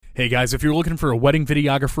Hey guys, if you're looking for a wedding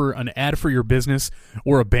videographer, an ad for your business,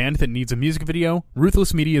 or a band that needs a music video,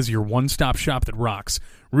 Ruthless Media is your one-stop shop that rocks.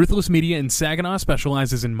 Ruthless Media in Saginaw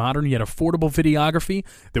specializes in modern yet affordable videography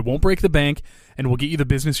that won't break the bank and will get you the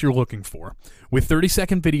business you're looking for. With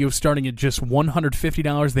 30-second videos starting at just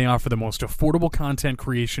 $150, they offer the most affordable content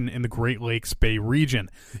creation in the Great Lakes Bay region.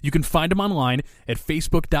 You can find them online at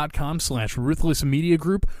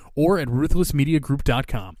facebook.com/ruthlessmediagroup or at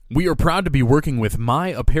ruthlessmediagroup.com. We are proud to be working with My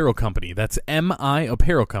Apparel Company, that's MI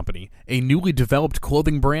Apparel Company, a newly developed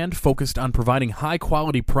clothing brand focused on providing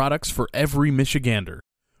high-quality products for every Michigander.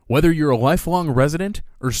 Whether you're a lifelong resident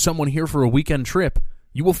or someone here for a weekend trip,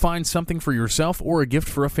 you will find something for yourself or a gift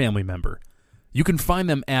for a family member. You can find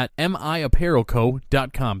them at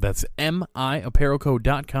miapparelco.com. That's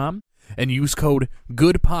miapparelco.com. And use code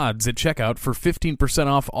GOODPODS at checkout for 15%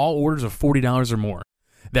 off all orders of $40 or more.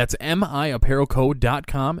 That's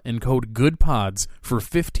miapparelco.com and code GOODPODS for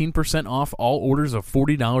 15% off all orders of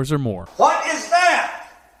 $40 or more. What is that?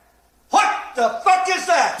 What the fuck is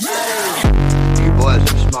that? You boys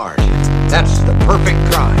are smart. That's the perfect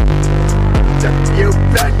crime. You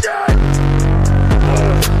bitches!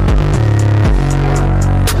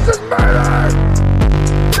 This is murder!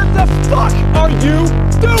 What the fuck are you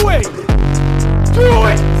doing? Do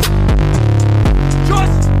it!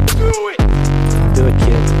 Just do it! Do it,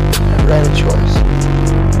 kid. Never had a choice.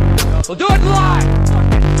 We'll do it live!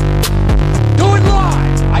 Fuck it! Do it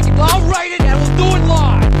live! I'll write it and we'll do it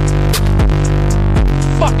live!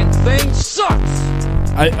 Fucking thing sucks!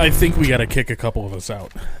 I think we got to kick a couple of us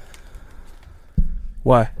out.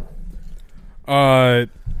 Why? I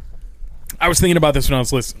was thinking about this when I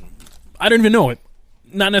was listening. I don't even know it.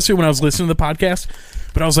 Not necessarily when I was listening to the podcast,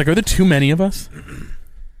 but I was like, are there too many of us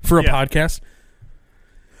for a podcast?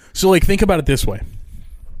 So, like, think about it this way.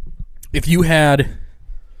 If you had...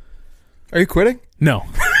 Are you quitting? No.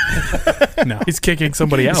 No. He's kicking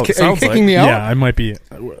somebody out. Are you kicking me out? Yeah, I might be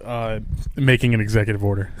making an executive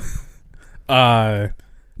order.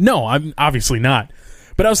 No, I'm obviously not.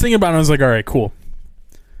 But I was thinking about it, and I was like, all right, cool.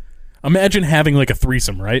 Imagine having, like, a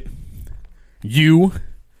threesome, right? You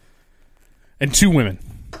and two women.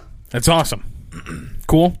 That's awesome.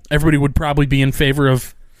 Cool? Everybody would probably be in favor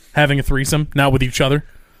of having a threesome, not with each other.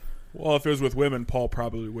 Well, if it was with women, Paul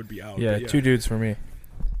probably would be out. Yeah, but two dudes for me.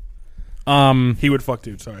 He would fuck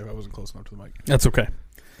dude. Sorry, I wasn't close enough to the mic. That's okay.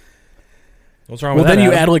 What's wrong Well, with that? then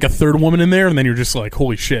you Adam? add, like, a third woman in there, and then you're just like,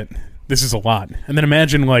 holy shit, this is a lot. And then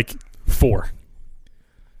imagine, like, 4.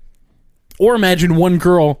 Or imagine one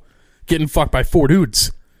girl getting fucked by 4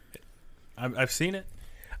 dudes. I've seen it.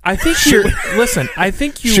 I think you listen. I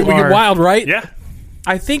think you Shit we are get wild, right? Yeah.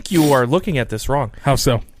 I think you are looking at this wrong. How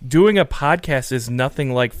so? Doing a podcast is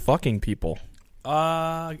nothing like fucking people.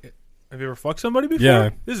 Have you ever fucked somebody before? Yeah.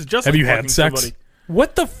 This is just Have like you had fucking sex? somebody.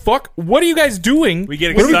 What the fuck? What are you guys doing? We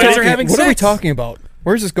get when you excited. guys are having What sex? are we talking about?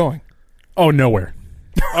 Where's this going? Oh, nowhere.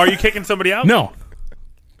 Are you kicking somebody out? No.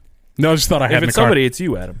 No, I just thought I had If in the it's car. somebody, it's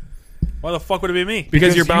you, Adam. Why the fuck would it be me?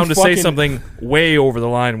 Because you're bound you to say fucking- something way over the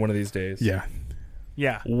line one of these days. Yeah.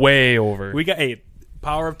 Yeah. Way over. We got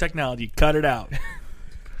power of technology. Cut it out.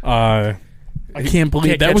 I can't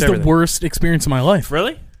believe Can't that catch was everything. the worst experience of my life.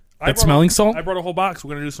 Really? That smelling salt? I brought a whole box.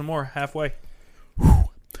 We're gonna do some more halfway.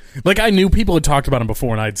 Like, I knew people had talked about them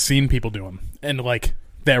before, and I'd seen people do them. And, like,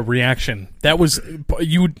 that reaction, that was...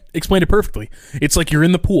 You explained it perfectly. It's like you're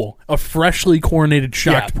in the pool, a freshly chlorinated,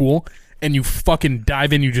 shocked pool, and you fucking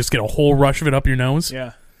dive in, you just get a whole rush of it up your nose.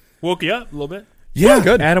 Yeah. Woke you up a little bit. Yeah.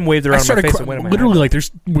 Good. Adam waved I around my started face and went in my literally, eyes. like,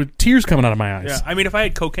 there's with tears coming out of my eyes. Yeah. I mean, if I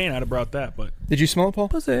had cocaine, I'd have brought that. But Did you smell it, Paul?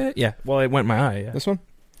 Was it? Yeah. Well, it went in my eye. Yeah. This one?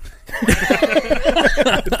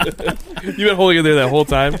 You've been holding it there that whole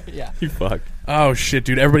time. Yeah. You fuck. Oh, shit,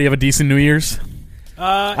 dude. Everybody have a decent New Year's?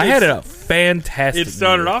 I had a fantastic. It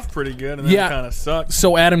started year. off pretty good, and then Yeah. it kind of sucked.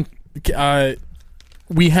 So, Adam,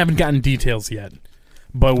 we haven't gotten details yet,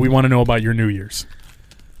 but we want to know about your New Year's.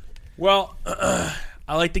 Well,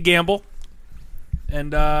 I like to gamble,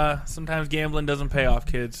 and sometimes gambling doesn't pay off,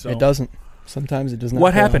 kids. So. It doesn't. Sometimes it does not.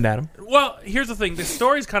 What pay off. happened, Adam? Well, here's the thing. The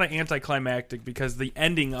story's kind of anticlimactic because the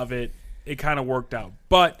ending of it kind of worked out.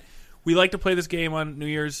 But we like to play this game on New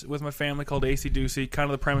Year's with my family called AC Doocy. Kind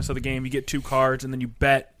of the premise of the game, you get 2 cards, and then you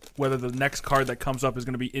bet whether the next card that comes up is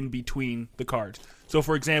going to be in between the cards. So,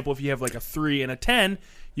 for example, if you have like a 3 and a 10,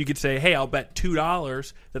 you could say, hey, I'll bet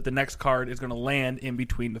 $2 that the next card is going to land in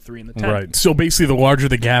between the 3 and the 10. Right. So, basically, the larger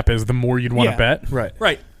the gap is, the more you'd want to bet? Right.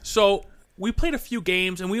 Right. So we played a few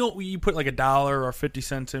games, and we put like $1 or 50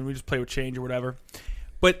 cents in. We just play with change or whatever.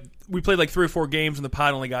 But we played like 3 or 4 games, and the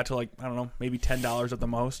pot only got to like, I don't know, maybe $10 at the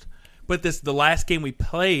most. But the last game we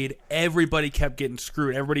played, everybody kept getting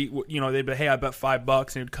screwed. Everybody, they'd be, hey, I bet $5,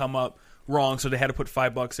 and it would come up wrong, so they had to put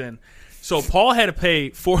 $5 in. So Paul had to pay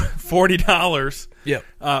 $40. Yep.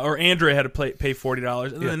 Or Andrea had to pay $40.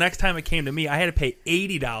 And then the next time it came to me, I had to pay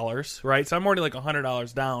 $80, right? So I'm already like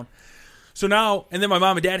 $100 down. So now, and then my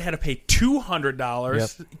mom and dad had to pay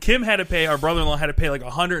 $200. Yep. Kim had to pay, our brother-in-law had to pay like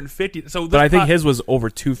 $150. So But I think his was over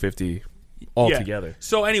 $250 altogether. Yeah.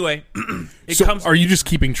 So anyway, Are you just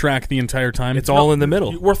keeping track the entire time? It's all in the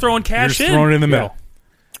middle. We're throwing You're cash just in. throwing it in the middle.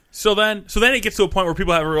 So then it gets to a point where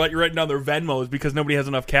people you're writing down their Venmos because nobody has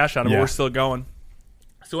enough cash on them. Yeah. But we're still going.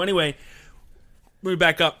 So anyway, let me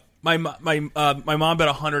back up. My mom bet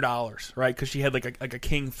 $100, right? Because she had like a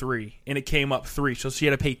king 3, and it came up 3, so she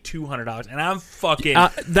had to pay $200. And I'm fucking.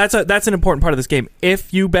 That's an important part of this game.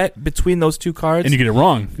 If you bet between those two cards, And you get it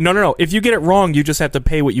wrong. no. If you get it wrong, you just have to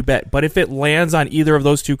pay what you bet. But if it lands on either of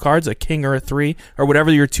those two cards, a king or a 3, or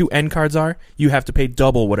whatever your two end cards are, you have to pay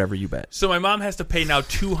double whatever you bet. So my mom has to pay now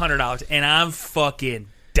 $200, and I'm fucking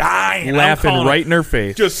dying, Laughing I'm calling right in her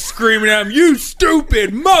face. just screaming at him, "You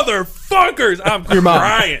stupid motherfuckers!" I'm Your mom.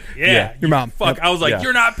 crying. Yeah, Your mom. Fuck, Yep. I was like, Yeah.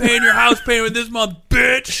 "You're not paying your house payment this month,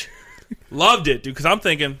 bitch." Loved it, dude, because I'm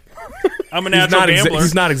thinking I'm a natural gambler.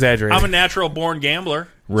 He's not exaggerating. I'm a natural born gambler,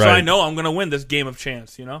 so Right. I know I'm going to win this game of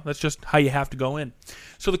chance. That's just how you have to go in.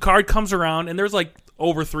 So the card comes around, and there's like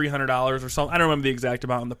over $300 or something. I don't remember the exact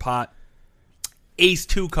amount in the pot. Ace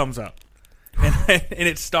 2 comes up, and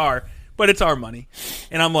it's star, but it's our money,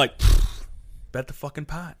 and I'm like, bet the fucking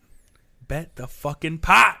pot. Bet the fucking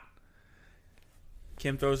pot.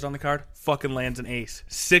 Kim throws it on the card, fucking lands an ace.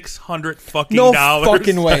 $600 fucking No dollars.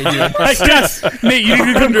 fucking way, dude. Yes, Nate, you didn't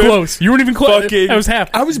even come close. You weren't even close. Fucking I was half.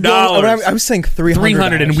 I was blown. Dollars. I was saying 300.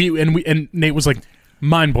 300, and Nate was like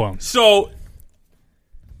mind blown. So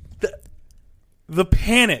the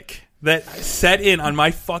panic that set in on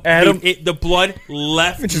my fucking Adam- the blood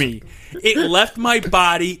left me. It left my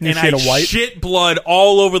body, and she had I a wipe? shit blood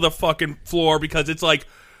all over the fucking floor because it's like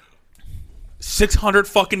 $600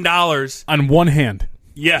 fucking dollars. On one hand.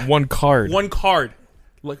 Yeah, one card. One card.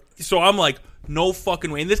 Like, so I'm like, no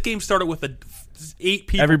fucking way. And this game started with 8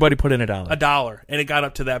 people. Everybody put in $1. $1, and it got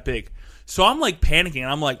up to that big. So I'm like panicking.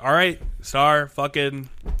 I'm like, all right, Star, fucking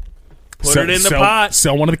put it in the pot.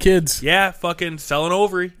 Sell one of the kids. Yeah, fucking sell an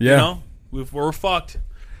ovary. Yeah. We're fucked.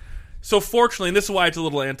 So fortunately, and this is why it's a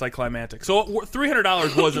little anticlimactic. So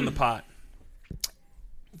 $300 was in the pot.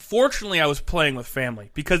 Fortunately, I was playing with family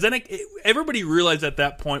because then everybody realized at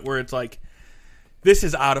that point where it's like, this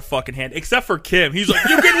is out of fucking hand. Except for Kim. He's like,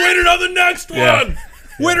 you can win it on the next one. Yeah.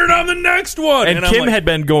 Win it on the next one. And I'm Kim like, had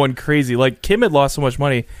been going crazy. Like, Kim had lost so much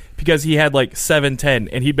money because he had like 7-10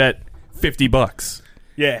 and he bet $50.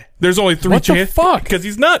 yeah, There's only 3 What the chances. fuck? Because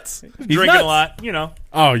he's nuts. He's drinking nuts. a lot,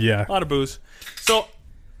 Oh, yeah. a lot of booze. So,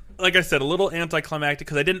 like I said, a little anticlimactic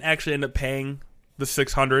because I didn't actually end up paying the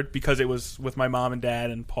 $600 because it was with my mom and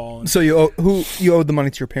dad and Paul. And So you owed the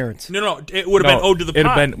money to your parents? no, it would have No, been owed to the it'd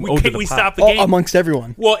pot. have been owed to the we pot. stopped the Oh, game. amongst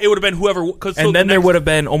everyone. Well, it would have been whoever. And then there would have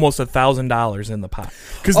been almost $1,000 in the pot.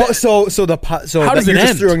 Oh, so the pot. So How does you're it just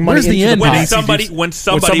end? throwing money Where's the into end? the when pot. ACDC? somebody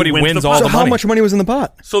wins wins the all pot. So the how money. much money was in the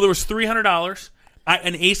pot? So there was $300.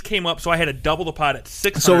 An ace came up, so I had to double the pot at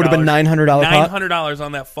 $600. So it would have been $900 pot? $900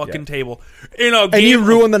 on that fucking Yeah. table. And you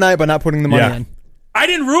ruined the night by not putting the money Yeah. in. I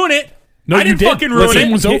didn't ruin it. No, I you didn't did. fucking ruin Listen,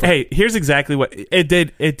 it. was over. Hey, here's exactly what it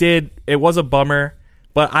did. It was a bummer,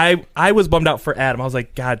 but I was bummed out for Adam. I was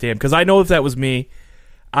like, God damn, because I know if that was me,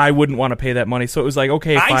 I wouldn't want to pay that money. So it was like,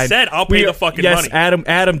 okay, I fine. said I'll pay the fucking yes, money.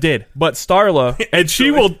 Adam did, but Starla, and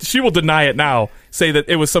she will deny it now. Say that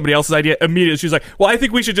it was somebody else's idea. Immediately, she's like, well, I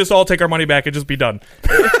think we should just all take our money back and just be done.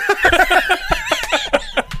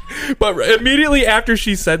 But immediately after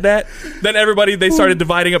she said that, then they started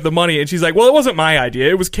dividing up the money, and she's like, "Well, it wasn't my idea;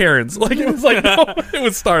 it was Karen's." Like it was like, no, it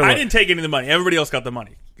was Starla. I didn't take any of the money. Everybody else got the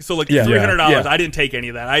money. So like Yeah. $300, Yeah. I didn't take any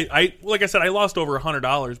of that. I like I said, I lost over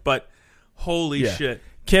 $100, but holy Yeah. shit.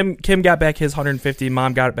 Kim got back his 150.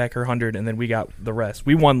 Mom got back her 100, and then we got the rest.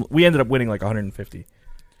 We won. We ended up winning like 150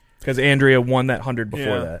 because Andrea won that 100 before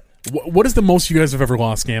Yeah. that. What is the most you guys have ever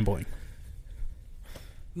lost gambling?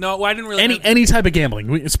 No, well, I didn't really. Any type of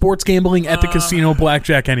gambling, sports gambling at the casino,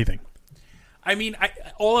 blackjack, anything. I mean,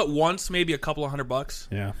 all at once, maybe a couple of $100.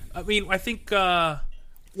 Yeah. I mean, I think.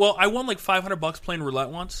 Well, I won like $500 playing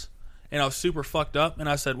roulette once, and I was super fucked up. And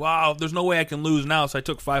I said, "Wow, there's no way I can lose now." So I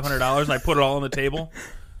took $500 and I put it all on the table,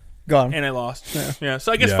 Gone. and I lost. Yeah.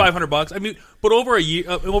 So I guess Yeah. $500. I mean, but over a year,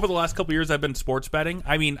 over the last couple of years, I've been sports betting.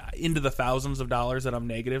 I mean, into the thousands of dollars that I'm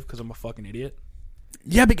negative because I'm a fucking idiot.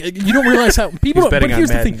 Yeah, but you don't realize how people. betting But on here's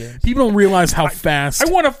the Madden thing: games. people don't realize how fast. I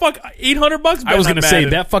won a fuck $800. I was going to say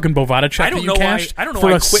that fucking Bovada check I don't that you know why- cashed I don't know for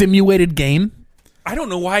why I a quit. simulated game. I don't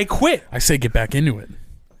know why I quit. I say get back into it.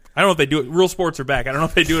 I don't know if they do it. Real sports are back. I don't know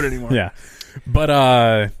if they do it anymore. Yeah, but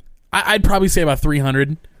I'd probably say about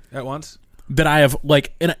 300 At once. that I have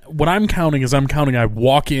like. And what I'm counting is I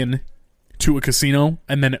walk in to a casino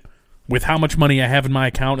and then with how much money I have in my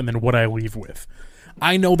account and then what I leave with.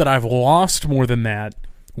 I know that I've lost more than that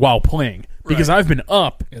while playing because I've been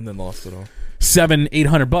up And then lost it all.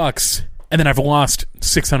 $700-800 and then I've lost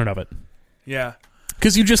 600 of it Yeah.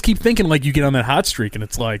 because you just keep thinking like you get on that hot streak and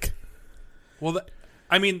it's like Well,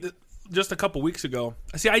 just a couple weeks ago.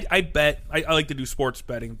 See, I bet. I like to do sports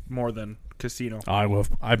betting more than casino. I love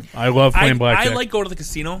playing blackjack. I like going to the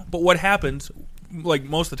casino, but what happens, like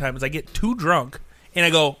most of the time, is I get too drunk and I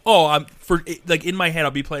go, in my head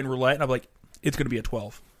I'll be playing roulette and I'm like, it's going to be a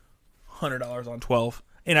 12, $100 on 12,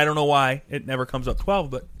 and I don't know why it never comes up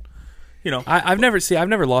 12, but I've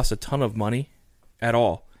never lost a ton of money at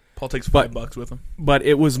all. Paul takes $5 with him. But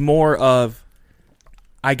it was more of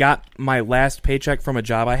I got my last paycheck from a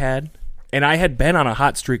job I had, and I had been on a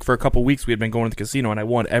hot streak for a couple weeks. We had been going to the casino, and I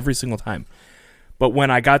won every single time. But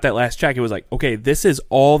when I got that last check, it was like, okay, this is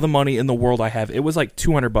all the money in the world I have. It was like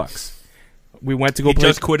 $200. We went to go He play.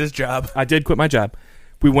 just quit his job. I did quit my job.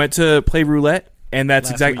 We went to play roulette, and that's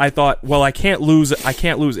Last exactly. week. I thought, well, I can't lose.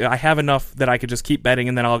 I have enough that I could just keep betting,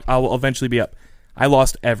 and then I'll eventually be up. I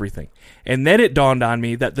lost everything, and then it dawned on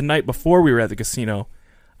me that the night before we were at the casino,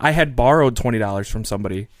 I had borrowed $20 from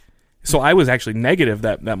somebody, so I was actually negative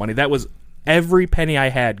that money. That was every penny I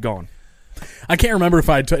had gone. I can't remember if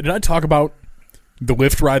did I talk about the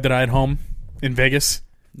Lyft ride that I had home in Vegas.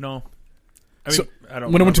 No. I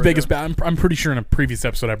don't. When I went to remember Vegas, I'm pretty sure in a previous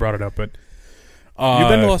episode I brought it up, but You've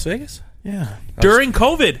been to Las Vegas? yeah, during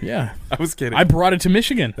COVID. yeah. I was kidding. I brought it to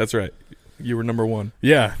Michigan. That's right. You were number one.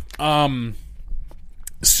 Yeah.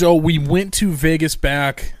 So we went to Vegas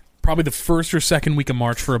back probably the first or second week of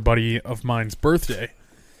March for a buddy of mine's birthday.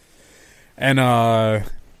 And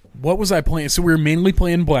what was I playing? So we were mainly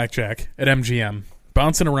playing blackjack at MGM,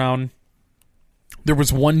 bouncing around. There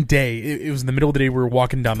was one day, it was in the middle of the day, we were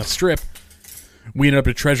walking down the strip. We ended up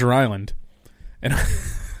at Treasure Island. And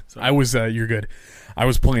I was, you're good. I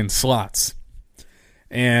was playing slots.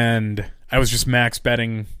 And I was just max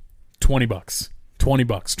betting $20.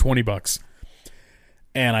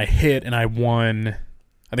 And I hit and I won,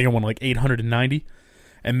 I think I won like 890.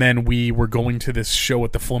 And then we were going to this show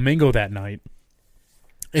at the Flamingo that night.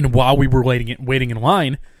 And while we were waiting in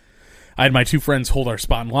line, I had my two friends hold our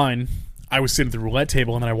spot in line. I was sitting at the roulette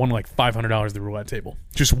table, and then I won like $500 at the roulette table,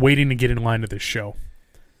 just waiting to get in line to this show.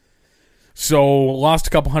 So lost a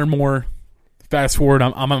couple hundred more. Fast forward,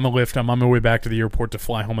 I'm on the lift. I'm on my way back to the airport to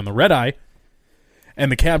fly home on the red eye. And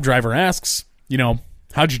the cab driver asks,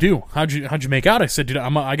 how'd you do? How'd you make out? I said, dude,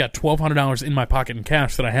 I got $1,200 in my pocket in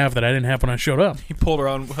cash that I didn't have when I showed up. He pulled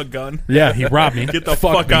around a gun. Yeah, he robbed me. Get the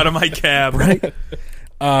Fuck fuck me. out of my cab. Right?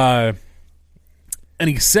 And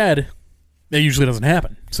he said that usually doesn't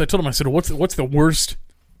happen. So I told him, I said, what's the worst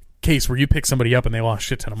case where you pick somebody up and they lost a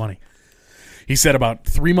shit ton of money? He said about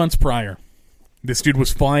 3 months prior, this dude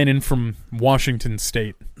was flying in from Washington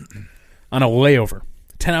State on a layover,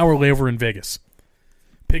 10-hour layover in Vegas.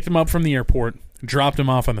 Picked him up from the airport, dropped him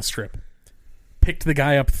off on the strip. Picked the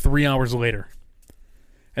guy up 3 hours later,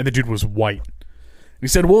 and the dude was white. And he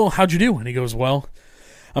said, well, how'd you do? And he goes, well,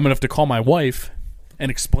 I'm going to have to call my wife and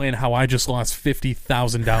explain how I just lost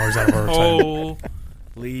 $50,000 out of our retirement.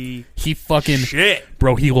 Holy He fucking... shit.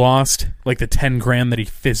 Bro, he lost like the 10 grand that he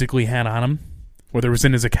physically had on him, whether it was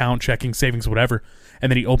in his account, checking, savings, whatever,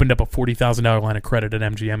 and then he opened up a $40,000 line of credit at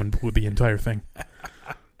MGM and blew the entire thing.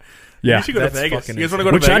 Yeah. You should go to That's Vegas. fucking You guys want to go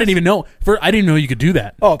to Which Vegas? I didn't even know. I didn't know you could do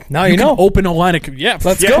that. Oh, now you can know. open a line of... Yeah,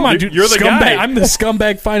 Let's yeah, go. come on, dude. You're the scumbag. guy. I'm the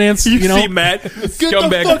scumbag finance, You know. see Matt?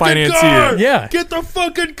 Scumbag financier. Yeah. Get the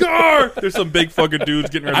fucking car. There's some big fucking dudes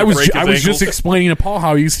getting ready I to was break his just ankles. explaining to Paul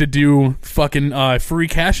how I used to do fucking free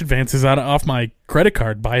cash advances off my credit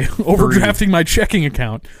card by overdrafting my checking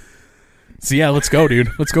account. So yeah, let's go, dude.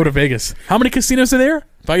 Let's go to Vegas. How many casinos are there?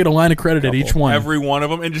 If I get a line of credit at each one, Every one of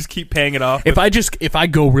them, and just keep paying it off. if I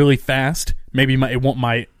go really fast, maybe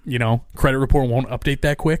my credit report won't update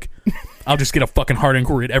that quick. I'll just get a fucking hard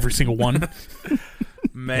inquiry at every single one.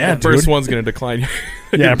 Man, Yeah, First dude. one's going to decline.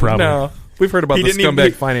 Yeah, probably. No, we've heard about the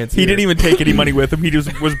scumbag financier. He didn't even take any money with him. He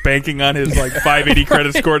just was banking on his like 580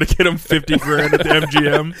 credit score to get him 50 grand at the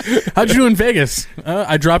MGM. How'd you do in Vegas?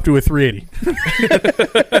 I dropped to a 380,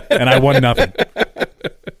 and I won nothing.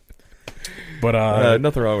 But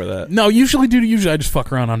nothing wrong with that. no, usually I just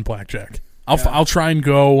fuck around on blackjack. I'll try and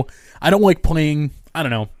go. I don't like playing I don't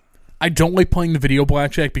know. I don't like playing the video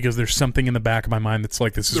blackjack because there's something in the back of my mind that's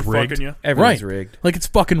like, this is They're rigged. fucking you. Everything's Right. rigged. Like, it's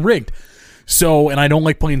fucking rigged. So, and I don't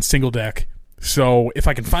like playing single deck. So, if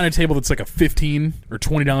I can find a table that's like a $15 or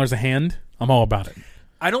 $20 a hand, I'm all about it.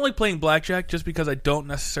 I don't like playing blackjack just because I don't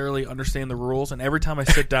necessarily understand the rules, and every time I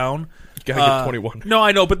sit down, Gotta get 21. No,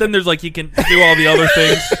 I know, but then there's like you can do all the other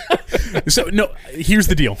things. So, no, here's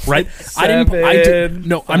the deal, right? I'm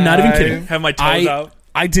not even kidding. Have my toes out.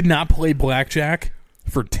 I did not play blackjack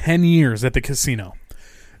for 10 years at the casino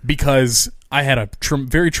because I had a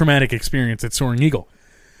very traumatic experience at Soaring Eagle.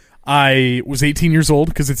 I was 18 years old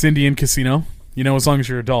because it's Indian casino, as long as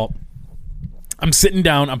you're an adult. I'm sitting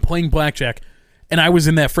down, I'm playing blackjack, and I was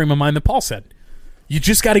in that frame of mind that Paul said. You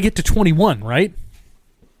just got to get to 21, right?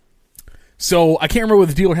 So I can't remember what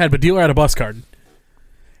the dealer had, but the dealer had a bus card.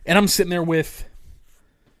 And I'm sitting there with,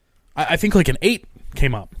 I think like an 8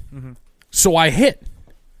 came up. Mm-hmm. So I hit.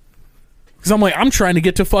 Because I'm like, I'm trying to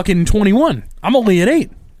get to fucking 21. I'm only at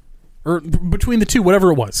 8. Or between the two,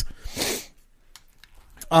 whatever it was.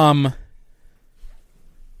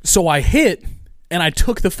 So I hit, and I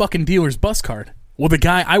took the fucking dealer's bus card. Well, the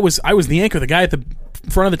guy, I was the anchor. The guy at the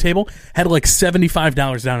front of the table had like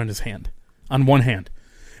 $75 down in his hand. On one hand.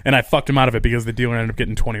 And I fucked him out of it because the dealer ended up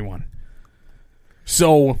getting 21.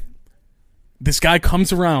 So this guy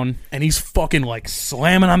comes around and he's fucking like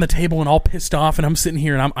slamming on the table and all pissed off, and I'm sitting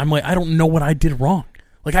here and I'm like, I don't know what I did wrong.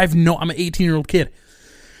 Like I'm an 18-year-old kid.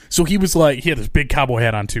 So he was like, he had this big cowboy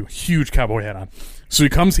hat on too, huge cowboy hat on. So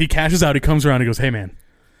he cashes out, he comes around, he goes, hey man,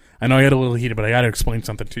 I know I got a little heated, but I got to explain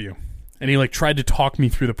something to you. And he like tried to talk me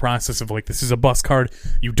through the process of like, this is a bus card,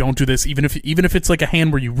 you don't do this, even if it's like a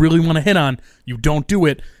hand where you really want to hit on, you don't do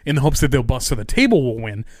it in the hopes that they'll bust so the table will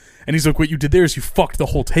win. And he's like, what you did there is you fucked the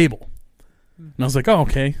whole table. And I was like, oh,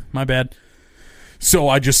 okay, my bad. So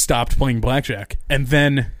I just stopped playing blackjack. And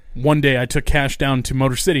then one day I took Cash down to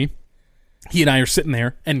Motor City. He and I are sitting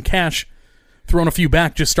there, and Cash, throwing a few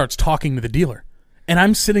back, just starts talking to the dealer. And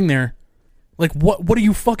I'm sitting there like, what are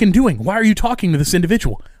you fucking doing? Why are you talking to this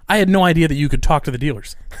individual? I had no idea that you could talk to the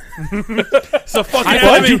dealers. So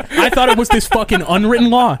fucking I thought it was this fucking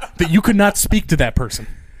unwritten law that you could not speak to that person.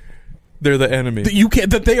 They're the enemy.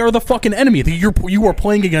 That they are the fucking enemy. That you are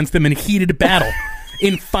playing against them in heated battle,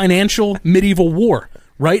 in financial medieval war,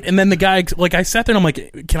 right? And then the guy, like, I sat there and I'm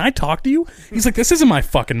like, can I talk to you? He's like, this isn't my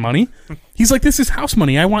fucking money. He's like, this is house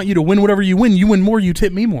money. I want you to win whatever you win. You win more, you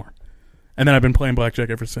tip me more. And then I've been playing blackjack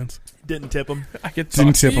ever since. Didn't tip him.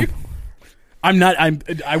 Didn't tip him.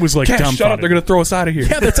 I was like, Cash, shut up! They're gonna throw us out of here.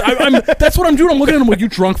 Yeah, that's what I'm doing. I'm looking at him like, you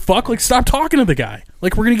drunk fuck. Like, stop talking to the guy.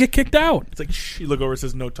 Like, we're gonna get kicked out. It's like, shh, you look over, it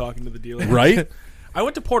says no talking to the dealer. Right? I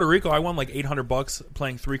went to Puerto Rico. I won like $800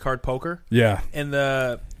 playing 3-card poker. Yeah. And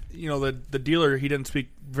the dealer, he didn't speak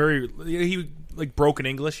he like broken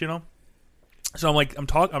English, So I'm like, I'm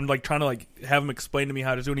trying to like have him explain to me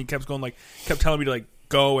how to do it. And he kept telling me to like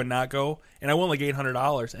go and not go. And I won like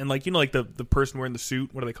 $800. And like, like the person wearing the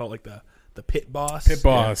suit, what do they call it? Like the pit boss. Pit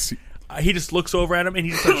boss. Yeah. He just looks over at him and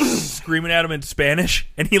he just starts screaming at him in Spanish,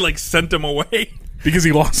 and he like sent him away because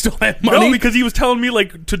he lost all that money. No, because he was telling me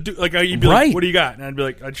like to do like he'd be right. like, what do you got? And I'd be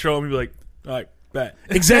like, I'd show him. He'd be like, all right, bet.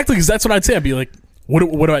 Exactly, because that's what I'd say. I'd be like, what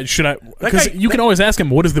do I should I? Because you can always ask him,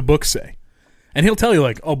 what does the book say? And he'll tell you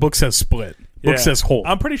like, oh, book says split. Book says hold.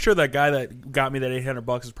 I'm pretty sure that guy that got me that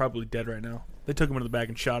 $800 is probably dead right now. They took him into the back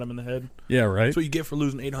and shot him in the head. Yeah, right. That's what you get for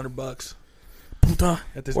losing $800. Puta.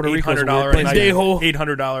 At this Puerto Rico's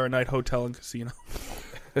 $800 a night hotel and casino.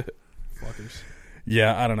 Fuckers.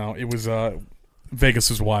 Yeah, I don't know. It was Vegas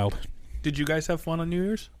was wild. Did you guys have fun on New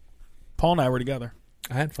Year's? Paul and I were together.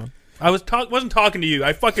 I had fun. I wasn't talking to you.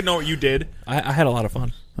 I fucking know what you did. I had a lot of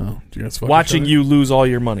fun. Oh, do you guys watching you lose all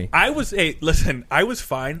your money. I was listen. I was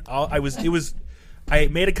fine. I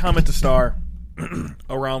made a comment to Star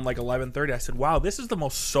around like 11:30. I said, "Wow, this is the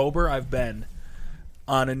most sober I've been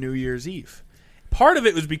on a New Year's Eve." Part of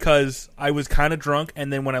it was because I was kind of drunk,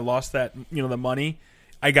 and then when I lost that, the money,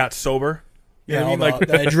 I got sober. You know what I mean? Like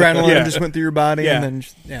the adrenaline just went through your body, and then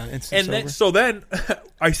instant sober. Then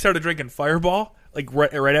I started drinking Fireball like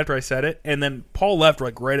right after I said it, and then Paul left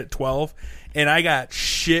like right at 12, and I got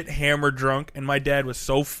shit hammered drunk, and my dad was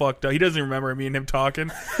so fucked up. He doesn't even remember me and him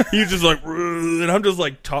talking. He was just like, and I'm just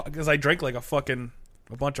like talking because I drank like a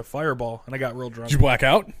bunch of Fireball, and I got real drunk. Did you black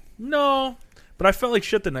out? No, but I felt like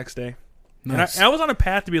shit the next day. Nice. And I was on a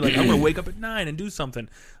path to be like, I'm going to wake up at 9 and do something.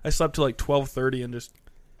 I slept till like 12:30 and just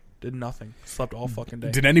did nothing. Slept all fucking day.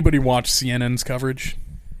 Did anybody watch CNN's coverage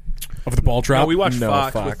of the ball drop? No, we watched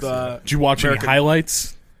Fox with Did you watch any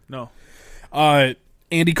highlights? No.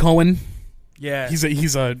 Andy Cohen. Yeah. He's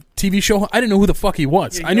a TV show. I didn't know who the fuck he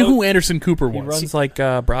was. I knew who Anderson Cooper was. He runs like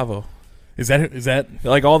Bravo. Is that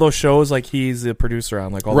Like all those shows, like he's the producer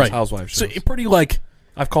on, like all those housewives So shows. a pretty like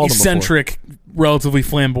I've called him eccentric, relatively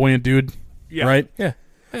flamboyant dude. Yeah. Right. Yeah.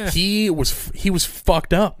 He was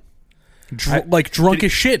fucked up, like drunk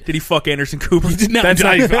as shit. Did he fuck Anderson Cooper? He did not.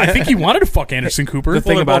 I think he wanted to fuck Anderson Cooper. The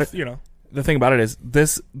thing Well, about both, it, you know. the thing about it is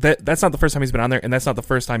that's not the first time he's been on there, and that's not the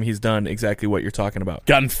first time he's done exactly what you're talking about.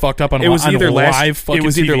 Gotten fucked up on. It was on either live fucking It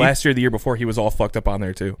was either TV. last year or the year before. He was all fucked up on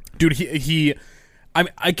there too. Dude,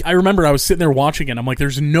 I remember I was sitting there watching it. I'm like,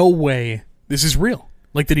 there's no way this is real.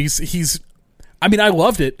 Like that he's. I mean, I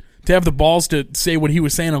loved it to have the balls to say what he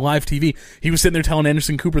was saying on live TV. He was sitting there telling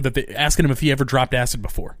Anderson Cooper that asking him if he ever dropped acid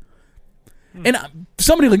before. And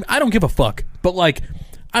somebody like, I don't give a fuck, but like,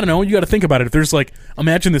 I don't know. You got to think about it. If there's like,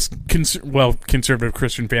 imagine this conservative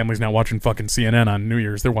Christian family's not watching fucking CNN on New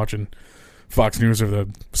Year's. They're watching Fox News or the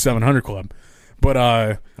 700 Club. But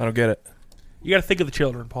I don't get it. You got to think of the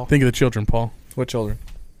children, Paul. think of the children, Paul. What children?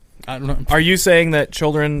 I don't know. Are you saying that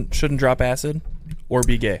children shouldn't drop acid or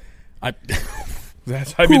be gay?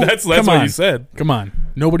 That's Come what on. you said. Come on.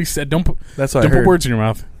 Nobody said don't put. That's what I don't put heard. words in your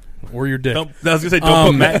mouth or your dick. I was gonna say,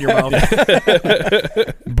 don't put Matt in your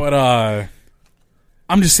mouth. But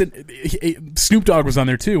I'm just sitting. Snoop Dogg was on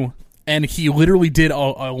there too, and he literally did a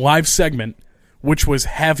live segment, which was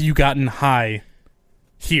 "Have you gotten high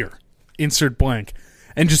here?" Insert blank,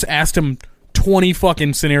 and just asked him 20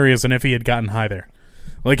 fucking scenarios and if he had gotten high there.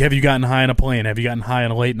 Like, have you gotten high on a plane? Have you gotten high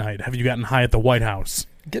on a late night? Have you gotten high at the White House?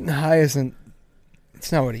 Getting high isn't.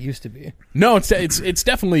 It's not what it used to be. No, it's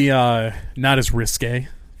definitely not as risque,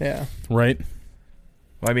 Yeah. right?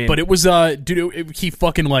 I mean, But it was dude. He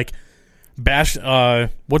fucking like bashed.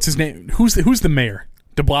 What's his name? Who's the mayor?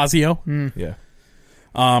 De Blasio. yeah.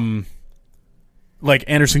 Like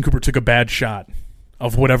Anderson Cooper took a bad shot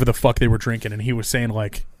of whatever the fuck they were drinking, and he was saying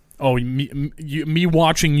like, "Oh, me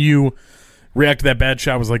watching you react to that bad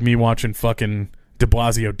shot was like me watching fucking De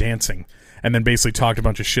Blasio dancing," and then basically talked a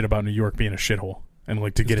bunch of shit about New York being a shithole and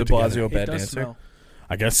like to get De it together. Blasio a bad It does dancer? smell.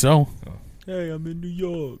 I guess so. Hey, I'm in New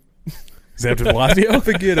York. Is that De Blasio?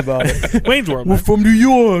 Forget about it. Wayne's World. We're Man. from New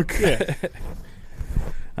York. Yeah.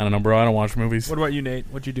 I don't know, bro. I don't watch movies. What about you, Nate?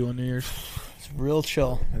 What'd you do on New Year's? It's real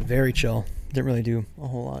chill. Very chill. Didn't really do a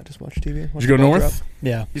whole lot. Just watch TV. Did you go north?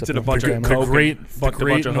 Yeah. He Except did a for bunch of family. coke great- and the fucked a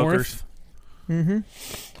great bunch of north? hookers.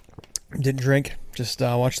 Didn't drink. Just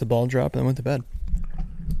watched the ball drop and then went to bed.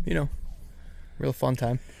 You know, real fun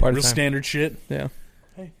time. Part Real of the time. standard shit. Yeah.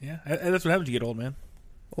 Hey, yeah, and that's what happens when you get old, man.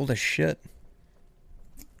 Old as shit.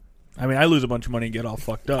 I mean, I lose a bunch of money and get all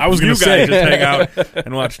fucked up. I was gonna you say. guys just hang out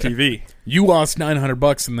and watch TV. You lost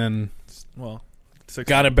 $900 and then Well,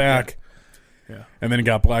 got it back, Yeah. and then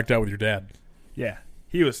got blacked out with your dad. Yeah,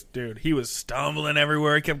 he was stumbling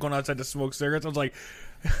everywhere. He kept going outside to smoke cigarettes. I was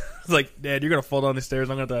like, Dad, you're gonna fall down the stairs.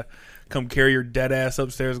 I'm gonna have to come carry your dead ass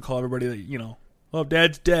upstairs and call everybody that well,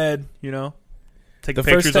 Dad's dead. Take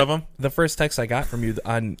pictures of him. The first text I got from you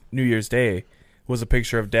on New Year's Day was a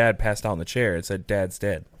picture of Dad passed out in the chair. It said, "Dad's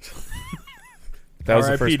dead." That was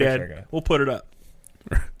the first R.I.P. picture I Dad. got. We'll put it up.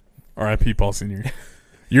 R.I.P. Paul Sr.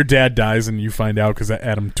 Your dad dies and you find out because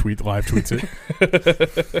Adam live tweets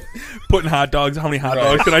it. Putting hot dogs. How many hot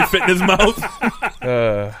dogs can I fit in his mouth?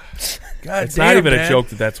 God It's damn, not even Dad. a joke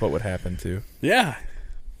that's what would happen to. Yeah.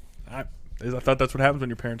 I thought that's what happens when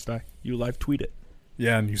your parents die. You live tweet it.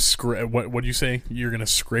 Yeah, and you what do you say? You're gonna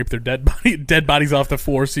scrape their dead bodies off the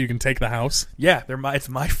floor so you can take the house. Yeah, it's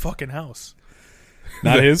my fucking house.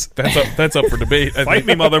 Not his. That's up for debate. I Fight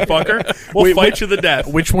think. me, motherfucker. We'll Wait, fight you to the death.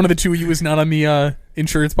 Which one of the two of you is not on the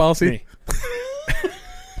insurance policy? Me.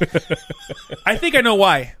 I think I know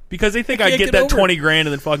why. Because they think I can't get get that over 20 grand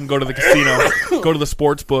and then fucking go to the casino, go to the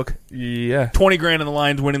sports book. Yeah. 20 grand in the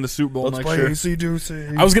Lions winning the Super Bowl next year.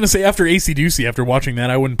 AC/DC. I was gonna say after AC/DC, after watching that,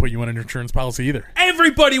 I wouldn't put you on an insurance policy either.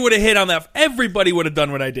 Everybody would have hit on that. Everybody would have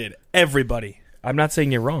done what I did. Everybody. I'm not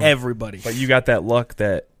saying you're wrong. Everybody. But you got that luck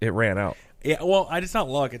that it ran out. Yeah, well, it's not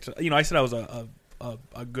luck. It's I said I was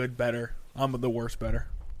a good better. I'm the worst better.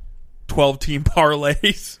 12-team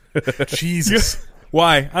parlays. Jesus.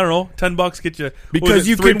 Why? I don't know. $10 get you Because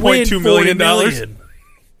you can win $3.2 $40 million. million.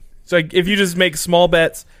 So like, if you just make small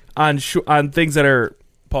bets on things that are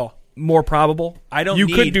Paul, more probable, I don't You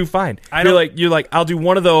need- could do fine. I You're don't- like I'll do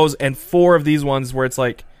one of those and 4 of these ones where it's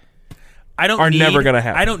like are never gonna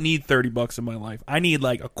happen. I don't need $30 in my life. I need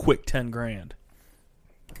like a quick 10 grand.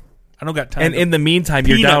 I don't got time. and to- in the meantime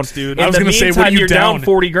you're down. Peanuts, dude. In I was the gonna say, what are meantime, you you're down? down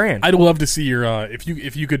 40 grand. I'd love to see your if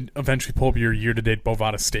you could eventually pull up your year-to-date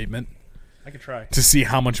Bovada statement I could try. to see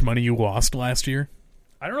how much money you lost last year.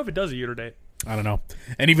 I don't know if it does a year to date. I don't know.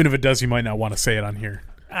 And even if it does, you might not want to say it on here.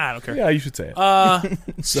 I don't care. Yeah, you should say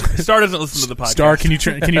it. Star doesn't listen to the podcast. Star, can you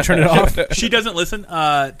turn it off? She doesn't listen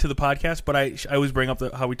to the podcast, but I always bring up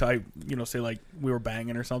how we talk, say like we were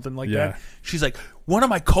banging or something like Yeah. that. She's like, one of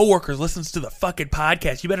my coworkers listens to the fucking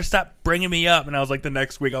podcast. You better stop bringing me up. And I was like, the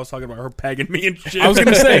next week I was talking about her pegging me and shit. I was going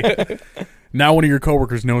to say, now one of your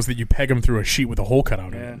coworkers knows that you peg him through a sheet with a hole cut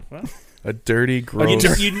out in Yeah, it. well, A dirty, gross.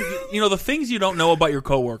 the things you don't know about your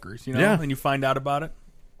coworkers, Yeah. and you find out about it.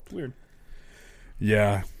 It's weird.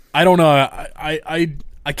 Yeah. I don't know.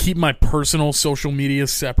 I keep my personal social media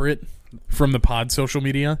separate from the pod social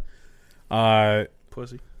media.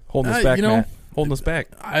 Pussy. Holding us back, Matt. Holding us back.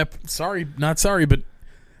 Not sorry, but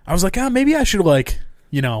I was like, maybe I should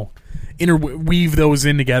interweave those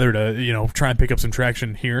in together to, try and pick up some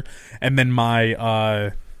traction here. And then my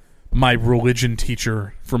religion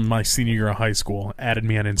teacher from my senior year of high school added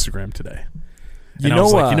me on Instagram today. And I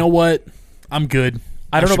was like, you know what? I'm good.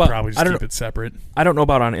 I should probably just keep it separate. I don't know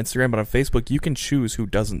about on Instagram, but on Facebook, you can choose who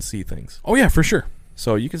doesn't see things. Oh, yeah, for sure.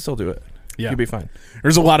 So you can still do it. Yeah. You'll be fine.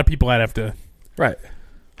 There's a lot of people I'd have to Right.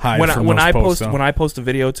 hide When from those I posts, post though. when I post a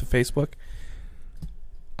video to Facebook,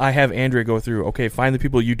 I have Andrea go through, okay, find the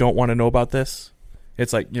people you don't want to know about this.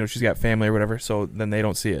 It's like, she's got family or whatever, so then they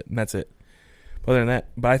don't see it, and that's it. But other than that,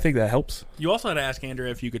 but I think that helps. You also had to ask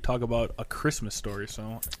Andrea if you could talk about a Christmas story,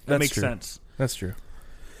 so that That's makes true. sense. That's true.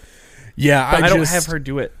 Yeah, But I don't just have her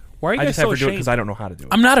do it. Why are you I guys just so have her do it ashamed? because I don't know how to do it.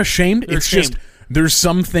 I'm not ashamed. You're It's ashamed. just there's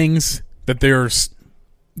some things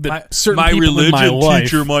that certain my people religion in my life.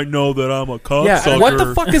 teacher might know that I'm a cocksucker. Yeah, what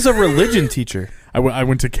the fuck is a religion teacher? I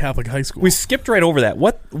went to Catholic high school. We skipped right over that.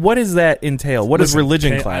 What does that entail? What is Listen,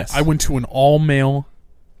 religion okay, class? I went to an all-male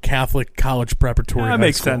Catholic college preparatory. That high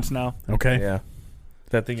makes school. sense now. Okay. Yeah.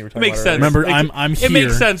 That thing you were It talking makes about sense. Remember, Makes- I'm It here.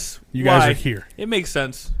 makes sense. You guys Why? are here. It makes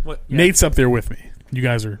sense. What? Yeah. Nate's up there with me. You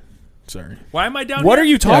guys are sorry. Why am I down What here? are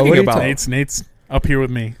you talking what are you about? Nate's up here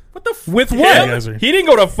with me. What the? With You what? guys are- He didn't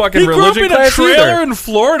go to fucking He grew up religion in a class trailer either. in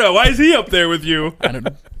Florida. Why is he up there with you? I don't,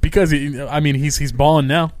 because he's balling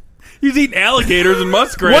now. He's eating alligators and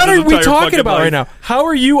muskrats. What his are we entire talking fucking about life. right now? How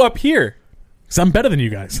are you up here? Because I'm better than you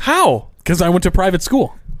guys. How? Because I went to private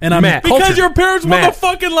school and I'm Matt. cultured. Because your parents won the Matt.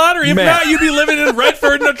 fucking lottery. If Matt. not, you'd be living in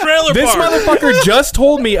Redford in a trailer This park. motherfucker just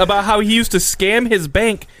told me about how he used to scam his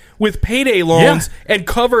bank with payday loans and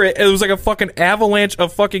cover it. It was like a fucking avalanche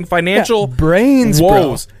of fucking financial brains,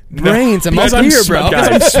 woes. bro. Brains. I'm Because up here, smart, bro. guys.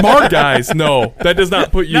 I'm smart, guys. No, that does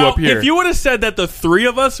not put you Now, up here. if you would have said that the three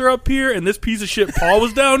of us are up here and this piece of shit Paul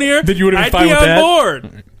was down here, Then you would have I'd been fine be with on that?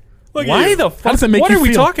 board. Look Why at you. the fuck? How does that make what you are we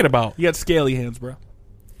feel? talking about? You got scaly hands, bro.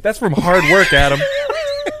 That's from hard work, Adam.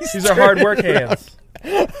 These are hard work hands.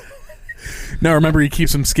 Now remember, he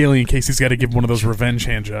keeps them scaly in case he's got to give one of those revenge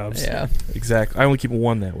hand jobs. Yeah. Exactly. I only keep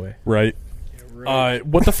one that way. Right.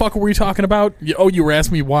 What the fuck were we talking about? You were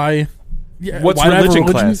asking me why. Yeah, What's why do I have a religion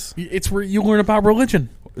class? It's where you learn about religion.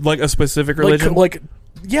 Like a specific religion? Like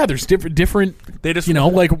yeah, there's different. They just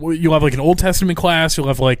like you'll have like an Old Testament class. You'll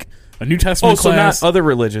have like a New oh, Testament so class. not other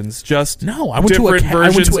religions, just No, I went to a different I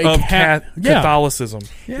went versions to a of yeah. Catholicism.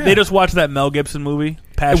 Yeah. They just watched that Mel Gibson movie,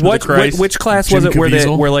 Passion What, of the Christ. which class Jim was it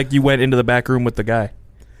Caviezel? where like you went into the back room with the guy?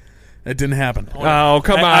 It didn't happen. Oh,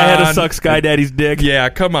 come on. I had to suck Sky Daddy's dick. Yeah,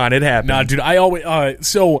 come on. It happened. Nah, dude, I always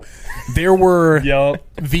so there were Yup.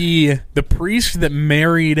 the priest that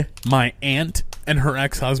married my aunt and her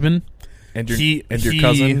ex-husband. And your, He and your he-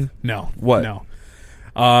 cousin? No. What? No.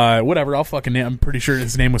 Whatever. I'll fucking name. I'm pretty sure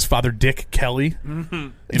his name was Father Dick Kelly.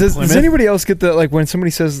 in Does Plymouth. anybody else get the, like, when somebody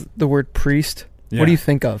says the word priest, Yeah. what do you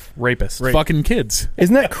think of? Rapist. Fucking kids?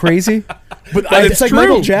 Isn't that crazy? But It's like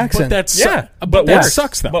Michael Jackson. But that's Yeah, but worse. that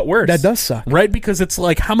sucks though. But worse. That does suck. Right, because it's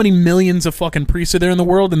like how many millions of fucking priests are there in the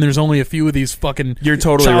world, and there's only a few of these fucking You're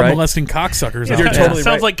totally child right. molesting cocksuckers. out You're there. totally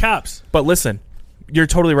Sounds right. like cops. But listen, you're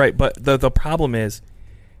totally right. But the problem is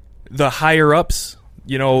the higher ups,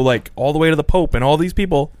 like all the way to the Pope and all these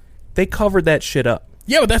people, they covered that shit up.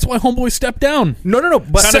 Yeah, but that's why Homeboy stepped down. No.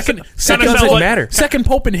 But Second sounds doesn't like- matter. Second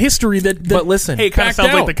Pope in history that But listen, Hey, it kind of backed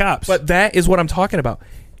sounds like out. the cops. but that is what I'm talking about.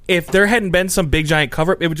 If there hadn't been some big giant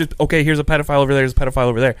cover up, it would just here's a pedophile over there, there's a pedophile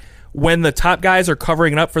over there. When the top guys are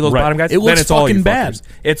covering it up for those Right. bottom guys, It then looks it's all you fucking bad. fuckers.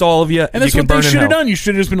 It's all of you. and that's you what can they burn in should have hell. done. You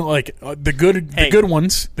should have just been like the good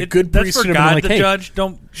ones, the good that's priests for should have been God like, to hey, judge.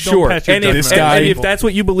 Don't Sure, pass your and judgment. if, This guy- and if that's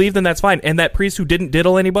what you believe, then that's fine. And that priest who didn't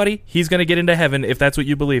diddle anybody, he's going to get into heaven if that's what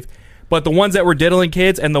you believe. But the ones that were diddling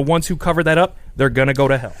kids and the ones who covered that up, they're going to go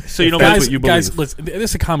to hell. So you If know, that's guys, what you believe. guys, listen. This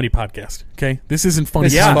is a comedy podcast. Okay, this isn't funny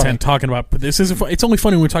This is content funny. talking about. But this isn't. It's only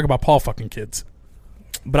funny when we talk about Paul fucking kids.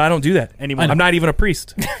 But I don't do that Anymore. I'm not even a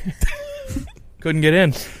priest. Couldn't get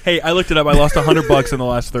in. hey, I looked it up. I lost $100 in the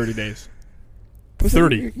last 30 days.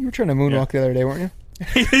 30. You were trying to moonwalk the other day, weren't you?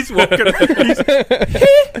 He's walking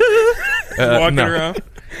walking no. around.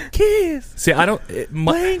 Kiss. See, I don't.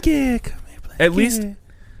 Blanket. At least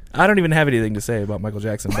I don't even have anything to say about Michael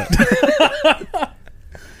Jackson. But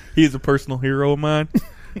He's a personal hero of mine.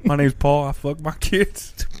 My name's Paul. I fuck my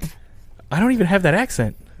kids. I don't even have that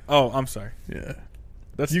accent. Oh, I'm sorry. Yeah.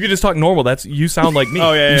 You can just talk normal. That's you sound like me.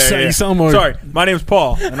 Oh yeah, You sound more. Sorry, my name's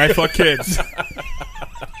Paul, and I fuck kids.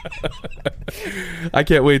 I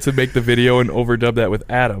can't wait to make the video and overdub that with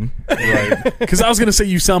Adam. Right. Because I was gonna say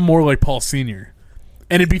you sound more like Paul Senior,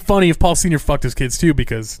 and it'd be funny if Paul Senior fucked his kids too,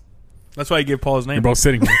 because That's why I gave Paul his you're name. both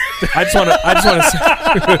sitting here. I just want to.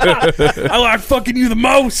 I like fucking you the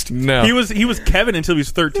most. No. He was Kevin until he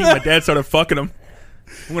was 13. My dad started fucking him.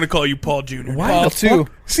 I'm gonna call you Paul Jr. Why Paul the too.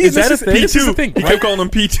 fuck? See, Is this that a is, thing? this is the thing, He right? kept calling him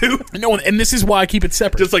P2. No, and this is why I keep it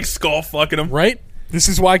separate. Just like skull fucking him. Right? This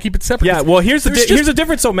is why I keep it separate. Yeah, well, here's the There's here's the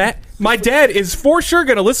difference, though, Matt. My dad is for sure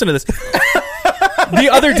going to listen to this. The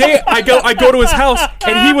other day, I go to his house,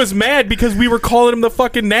 and he was mad because we were calling him the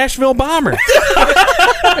fucking Nashville Bomber.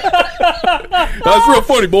 That was real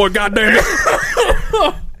funny, boy. Goddamn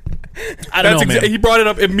it! I don't know, man. He brought it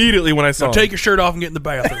up immediately when I saw him. Take your shirt off and get in the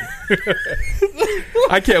bathroom.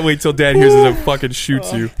 I can't wait till Dad hears this and fucking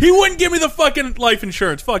shoots you. He wouldn't give me the fucking life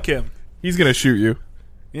insurance. Fuck him. He's gonna shoot you.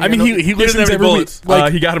 I mean, he doesn't listens have any every week. bullets.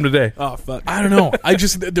 Like, He got him today. Oh fuck. I don't know.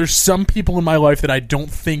 There's some people in my life that I don't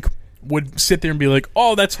think would sit there and be like,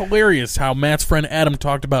 oh, that's hilarious how Matt's friend Adam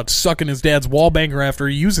talked about sucking his dad's wall banger after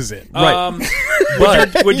he uses it. Right.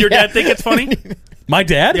 Would your dad think it's funny? My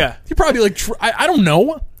dad? Yeah. He'd probably be like, I don't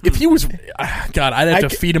know. If he was, God, I'd have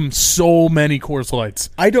to feed him so many Coors Lights.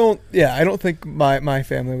 I don't think my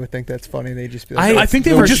family would think that's funny. They'd just be like, I think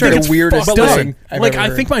they the would just think the it's weirdest fucked up. thing I've Like, ever I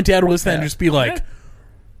heard. think my dad would listen and just be like,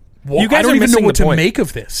 well, You guys I don't are even know missing what the to point. make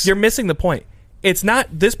of this. You're missing the point. It's not.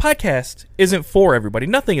 This podcast isn't for everybody.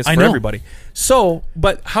 Nothing is I for know. everybody. So,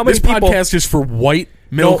 but how many This people? podcast is for white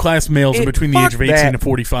middle-class males between the age of 18 that. and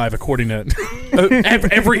 45, according to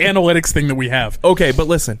every analytics thing that we have. Okay, but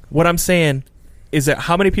listen. What I'm saying is that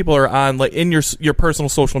how many people are on like in your personal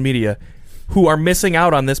social media who are missing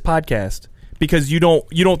out on this podcast because you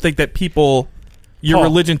don't think that people your Paul.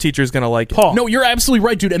 religion teacher is going to like it. Paul. No, you're absolutely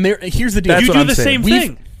right, dude. And here's the deal. That's you what do I'm the saying. same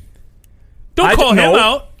thing. Don't call him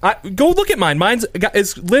out. Go look at mine. Mine's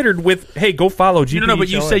is littered with, hey, go follow GP. No, but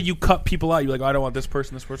you say you cut people out. You're like, oh, I don't want this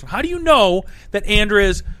person, this person. How do you know that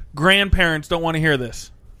Andrea's grandparents don't want to hear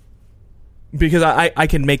this? because I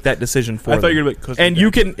can make that decision for I thought them. you were going to be like,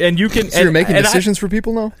 and you can So you're making and decisions for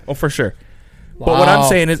people now? Oh, for sure. But what I'm Wow.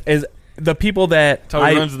 saying is the people that how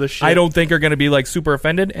he runs this shit. I don't think are going to be like super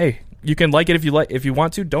offended. Hey, you can like it if you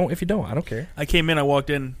want to. Don't if you don't. I don't care. I came in, I walked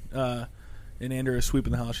in, and Andrea was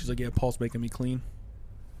sweeping the house. She's like, yeah, Paul's making me clean.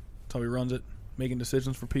 That's how he runs it. Making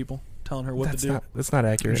decisions for people. Telling her what That's to do. that's not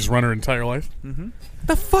accurate. Just run her entire life. What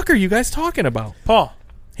the fuck are you guys talking about? Paul,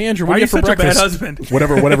 Hey, Andrew, why what are do you you have for such a bad breakfast?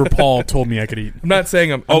 husband? Whatever Paul told me I could eat. I'm not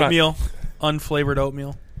saying I'm not- Oatmeal. Unflavored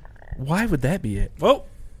oatmeal. why would that be it? Whoa.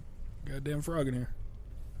 Goddamn frog in here.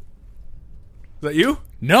 Is that you?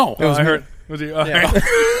 No. Oh, I heard. Was he? Oh, Yeah.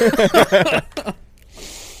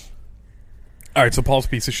 All right, so Paul's a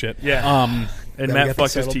piece of shit. Yeah. Then And we Matt got this fucks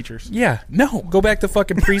his settled. teachers. Yeah. No. Go back to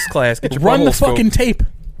fucking priest class. Get your Run the butthole scoped. fucking tape.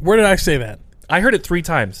 Where did I say that? I heard it 3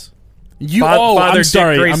 times. You. Father I'm Dick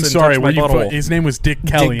sorry. Grayson I'm sorry. touched my butthole. His name was Dick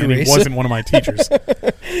Kelly, and he Grayson? wasn't one of my teachers.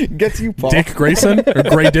 Gets you, Paul. Dick Grayson or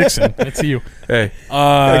Gray Dixon? That's you. Hey.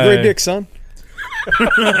 Got a great dick, son.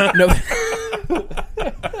 No.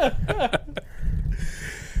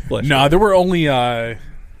 Bless No, there were only a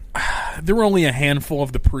handful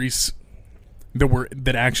of the priests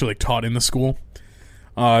that actually taught in the school.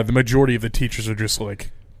 The majority of the teachers are just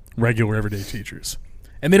like regular everyday teachers,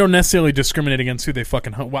 and they don't necessarily discriminate against who they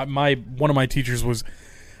fucking. One of my teachers was,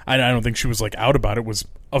 I don't think she was like out about it.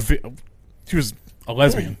 She was a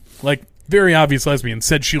lesbian, like very obvious lesbian.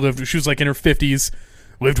 Said she was like in her 50s.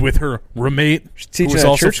 Lived with her roommate, who teaching was at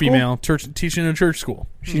also church school? female, teaching in a church school.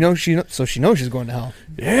 She knows she's going to hell.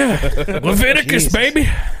 Yeah, Leviticus, Jesus. baby,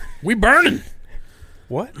 we burning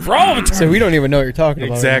What? for all of it. So we don't even know what you're talking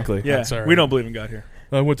about. Exactly. Yeah. That's all right. We don't believe in God here.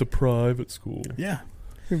 I went to private school. Yeah,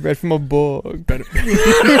 We read from a book.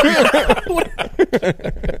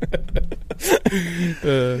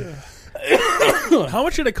 How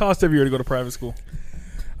much did it cost every year to go to private school?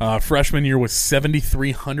 freshman year was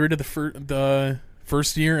 $7,300 the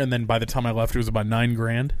first year, and then by the time I left, it was about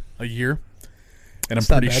 $9,000 a year. And That's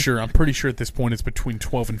not I'm pretty sure at this point it's between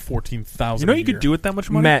 $12,000 and $14,000. You know you could do with that much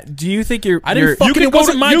money? Matt, do you think you're? I didn't fucking. You could It go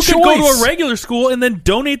wasn't to, my you choice. could go to a regular school and then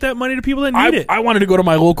donate that money to people that need it. I wanted to go to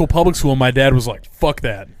my local public school, and my dad was like, "Fuck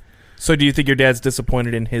that." So do you think your dad's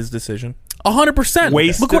disappointed in his decision? 100%.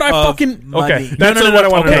 Waste Look what I of fucking. money. Okay, that's what I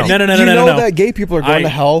want to know. No. You know that gay people are going to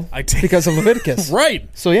hell I take- because of Leviticus. Right.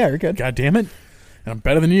 So yeah, you're good. God damn it. And I'm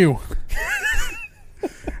better than you.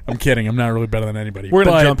 I'm kidding. I'm not really better than anybody. We're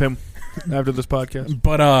gonna But- jump him after this podcast.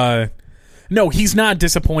 But no, he's not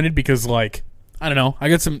disappointed because like I don't know. I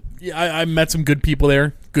got some. I met some good people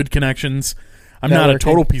there, good connections. I'm not a Networking.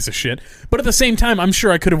 total piece of shit, but at the same time, I'm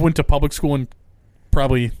sure I could have went to public school and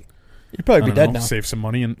probably You'd probably I be don't dead know, now. save some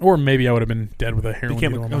money, and or maybe I would have been dead with a heroin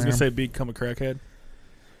Became deal a, on I was my gonna say arm. become a crackhead.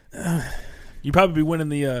 You'd probably be winning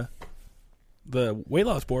the weight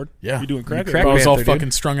loss board. Yeah, you're doing crack. If I was all Panther, dude.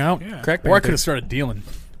 fucking strung out. Yeah. Crack Or I Panther. could have started dealing,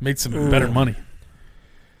 made some better money.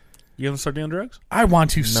 You gonna start doing drugs? I want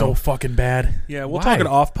to so No. fucking bad. Yeah, we'll Why? talk it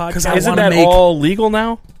off 'Cause podcast. I Isn't wanna that make- all legal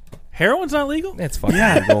now? Heroin's not legal. That's fucking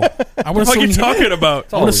Yeah. legal. I want What to are you sling. talking about?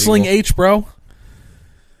 I want all to sling legal. H, bro.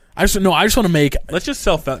 I just want to make Let's just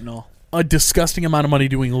sell fentanyl a disgusting amount of money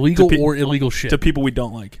doing legal To pe- or illegal shit. to people we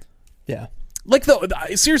don't like. Yeah. Like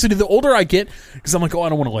seriously, the older I get, because I'm like, oh, I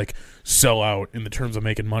don't want to like sell out in the terms of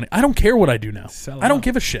making money. I don't care what I do now. Sell I don't out.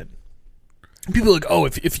 give a shit. And people are like, oh,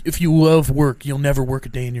 if you love work, you'll never work a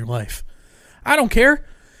day in your life. I don't care.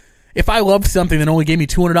 If I loved something that only gave me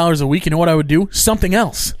 $200 a week, you know what I would do? Something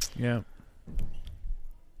else. Yeah.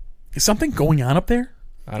 Is something going on up there?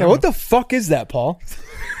 I Now, don't what know. the fuck is that, Paul?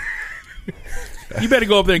 You better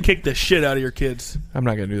go up there and kick the shit out of your kids. I'm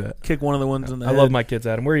not gonna do that. Kick one of the ones in the I head. love my kids,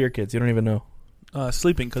 Adam. Where are your kids? You don't even know.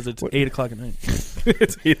 Sleeping because it's 8 o'clock at night.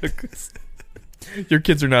 It's 8 o'clock. Your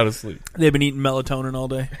kids are not asleep. They've been eating melatonin all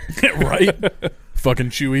day. Right? Fucking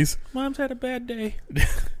chewies. Mom's had a bad day.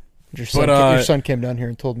 Your son, But, your son came down here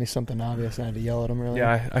and told me something obvious, and I had to yell at him earlier.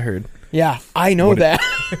 Yeah, I heard. Yeah, I know that.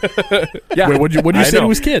 Yeah. Wait, what'd you I say to know.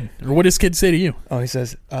 his kid? Or what did his kid say to you? Oh, he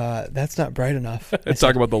says, that's not bright enough. Let's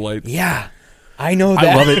talk about the lights. Yeah, I know that.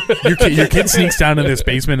 I love it. Your kid sneaks down to this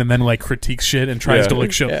basement and then like critiques shit and tries Yeah. to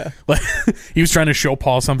like show. Yeah. Like he was trying to show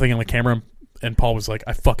Paul something on the camera, and Paul was like,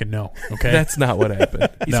 "I fucking know." Okay, That's not what happened.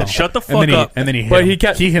 He No. said, "Shut the and fuck then up." And then he hit But him. he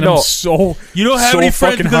kept- hit him no. so. You don't have so any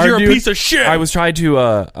friends fucking because hard, you're a dude. piece of shit. I was trying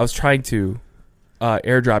to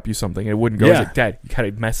airdrop you something. It wouldn't go. I was Yeah. like, Dad, you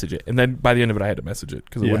gotta message it. And then by the end of it, I had to message it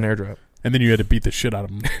because it Yeah. wouldn't airdrop And then you had to beat the shit out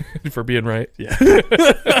of him. for being right. Yeah.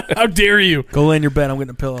 How dare you? Go lay in your bed. I'm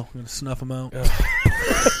getting a pillow. I'm gonna snuff him out.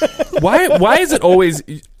 Why is it always?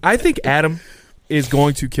 I think Adam is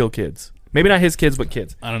going to kill kids. Maybe not his kids, but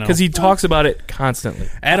kids. I don't know. Because he talks about it constantly.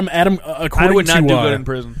 Adam, I according would not to do good in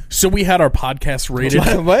prison. so we had our podcast rated.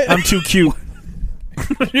 What? I'm too cute.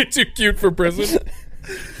 You're too cute for prison.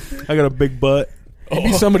 I got a big butt. You'd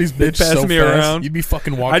be somebody's bitch pass so me fast. around. You'd be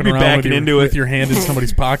fucking walking I'd be around backing into with it. your hand in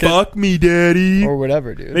somebody's pocket. Fuck me, daddy. Or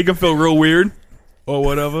whatever, dude. Make him feel real weird or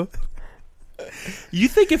whatever. You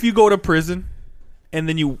think if you go to prison and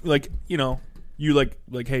then you you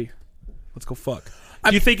hey, let's go fuck.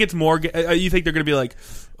 Do you think it's more? You think they're gonna be like,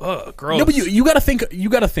 ugh, gross? No, but you got to think. You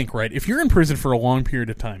got to think, right? If you're in prison for a long period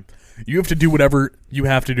of time, you have to do whatever you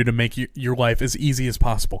have to do to make your life as easy as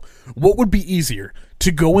possible. What would be easier,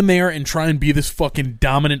 to go in there and try and be this fucking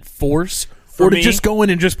dominant force, or to me? just go in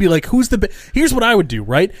and just be like, "Who's the?" Here's what I would do,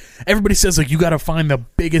 right? Everybody says like you got to find the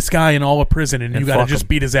biggest guy in all of prison and you got to fuck just him.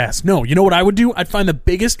 beat his ass. No, you know what I would do? I'd find the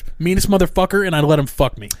biggest, meanest motherfucker and I'd let him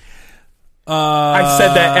fuck me. I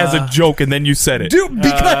said that as a joke, and then you said it. Dude,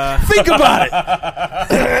 because think about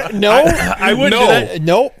it. No, I wouldn't do that.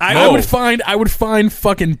 Nope. I would find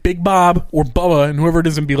fucking Big Bob or Bubba and whoever it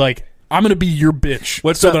is and be like, I'm gonna be your bitch.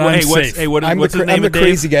 What's so that? that I'm Hey, safe. what's his name? I'm the of Dave?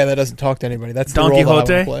 crazy guy that doesn't talk to anybody. That's the Don role that I wanna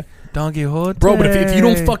Quixote? play. Don Quixote, Bro, but if you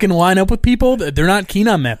don't fucking line up with people, they're not keen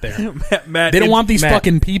on that there. Matt, They don't want these Matt,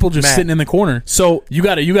 fucking people just Matt. sitting in the corner. So You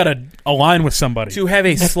gotta align with somebody. to have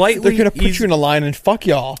a slightly They're gonna put you in a line and fuck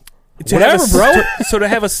y'all. to Whatever, have bro. So to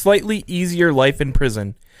have a slightly easier life in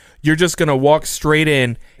prison, you're just gonna walk straight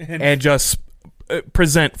in and just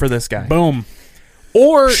present for this guy. Boom.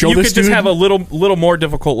 Or Show you this could just dude- have a little more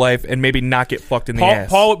difficult life and maybe not get fucked in the ass.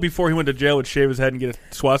 Paul, before he went to jail, would shave his head and get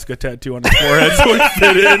a swastika tattoo on his forehead so he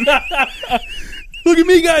fit in. Look at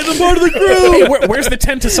me, guys! I'm part of the crew. Hey, where's the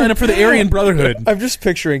tent to sign up for the Aryan Brotherhood? I'm just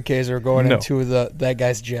picturing Kaiser going No. into that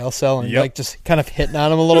guy's jail cell and Yep. like just kind of hitting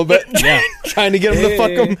on him a little bit, Yeah. trying to get him to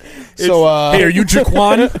fuck him. So, Hey, are you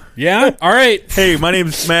Jaquan? Yeah? All right. Hey, my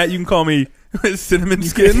name's Matt. You can call me Cinnamon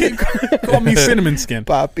Skin. Call me Cinnamon Skin.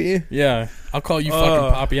 Poppy? Yeah. I'll call you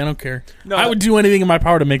fucking Poppy. I don't care. No, I would do anything in my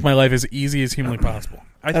power to make my life as easy as humanly possible.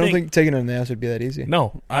 I don't think taking it in the ass would be that easy.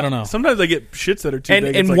 No. I don't know. sometimes I get shits that are too big.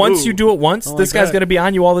 And It's like, once ooh. you do it once, I this like guy's that. gonna be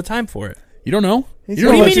on you all the time for it. You don't know. He's You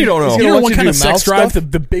gonna don't let you don't know? he's You gonna know let what you kind do of sex mouth drive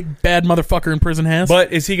stuff? the big bad motherfucker in prison has?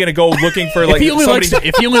 But is he gonna go looking for like if he only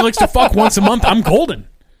somebody? likes to fuck once a month, I'm golden.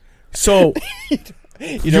 So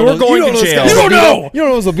You You're going to jail. You don't know. You don't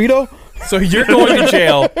know Zobito? So you're going to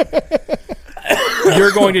jail.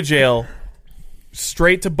 You're going to jail.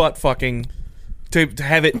 Straight to butt fucking to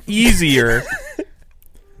have it easier.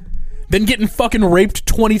 Then getting fucking raped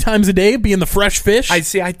 20 times a day, being the fresh fish. I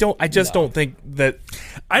see. I just don't think that.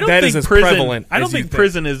 I don't that think is as prison. prevalent. I don't as you think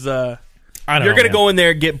prison is. I don't You're know, gonna man. go in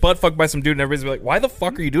there, get butt fucked by some dude, and everybody's gonna be like, "Why the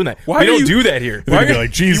fuck are you doing that? Why we are don't you- do that here." They're gonna be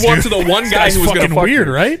like, "Geez, you walk to dude, the one this guy guy's who was gonna fucking fuck weird,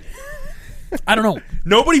 you. right?" I don't know,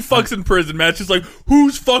 Nobody fucks in prison. Matt's just like,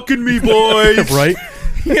 who's fucking me, boys? right?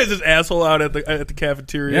 He has his asshole out at the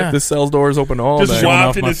cafeteria. Yeah. The cell's doors open all Just day. Showing off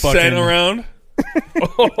wafting my his scent fucking- around.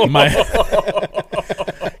 My,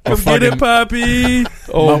 Come get it, Poppy.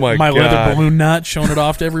 Oh my god, leather balloon knot, showing it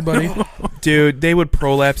off to everybody. dude! They would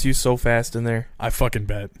prolapse you so fast in there. I fucking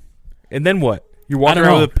bet. And then what? You're I walking don't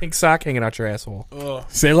around know. with a pink sock hanging out your asshole.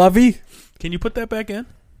 C'est la vie. Can you put that back in?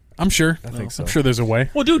 I'm sure. I think so. I'm sure there's a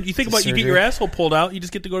way. Well, dude, you think about you get surgery. your asshole pulled out, you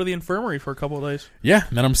just get to go to the infirmary for a couple of days. Yeah,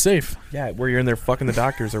 then I'm safe. Yeah, where you're in there fucking the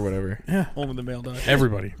doctors or whatever. Only the male doctor.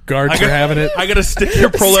 Everybody, guards are having it. I gotta stick your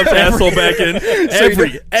prolapsed asshole back in.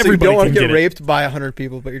 Everybody you don't want can to get it. raped by 100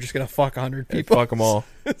 people, but you're just gonna fuck 100 people. Fuck them all.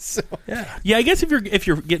 So- Yeah, I guess if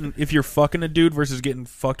you're fucking a dude versus getting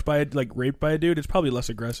fucked by raped by a dude, it's probably less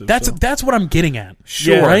aggressive. That's what I'm getting at.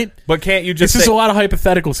 Sure, right? But can't you just This is say, a lot of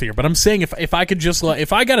hypotheticals here, but I'm saying if I could just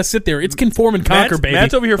if I gotta sit there, it's conform and conquer, baby.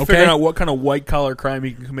 Matt's over here okay? figuring out what kind of white collar crime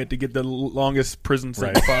he can commit to get the longest prison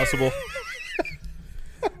sentence possible.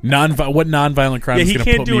 what non-violent crime Yeah, is he gonna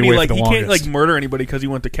can't put do me any away for the he can't longest. murder anybody because he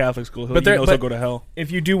went to Catholic school. He But there- knows but- he'll go to hell.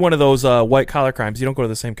 if you do one of those white collar crimes, you don't go to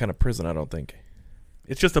the same kind of prison. I don't think.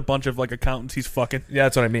 It's just a bunch of accountants he's fucking. Yeah,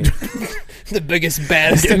 that's what I mean. the biggest,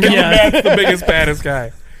 baddest. Yeah. That's the biggest, baddest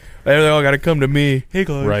guy. They all got to come to me. Hey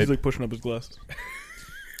guys, Right. he's pushing up his glasses.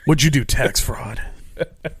 What'd you do? Tax fraud.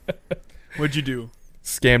 What'd you do?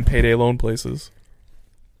 Scam payday loan places.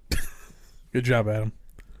 Good job, Adam.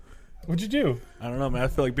 What'd you do? I don't know, man. I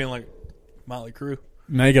feel like being like Motley Crue.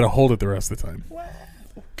 Now you gotta hold it the rest of the time.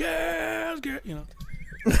 Girls, you know.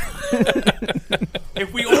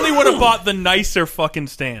 If we only would have bought the nicer fucking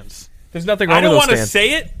stands. There's nothing wrong I don't with want those to stands.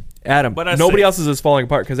 say it. Adam, but I nobody say- else's is falling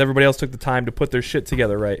apart because everybody else took the time to put their shit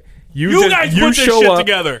together right. You guys put this show shit up,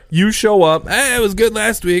 together. You show up. It was good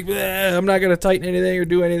last week. I'm not going to tighten anything or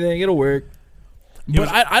do anything. It'll work. But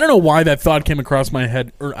I don't know why that thought came across my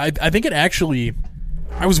head. Or I think it actually.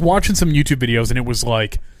 I was watching some YouTube videos and it was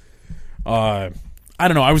like, I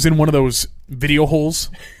don't know. I was in one of those video holes.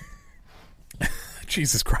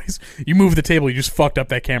 Jesus Christ! You moved the table. You just fucked up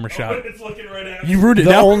that camera shot. It's looking right at You ruined it.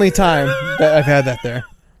 The Now. only time that I've had that there.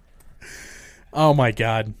 Oh my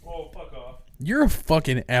God! Oh, fuck off. You're a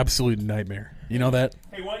fucking absolute nightmare. You know that?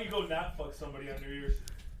 Hey, why don't you go not fuck somebody on New Year's?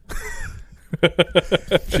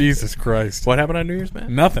 Jesus Christ! What happened on New Year's,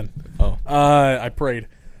 man? Nothing. Oh. I prayed.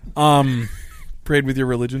 Prayed with your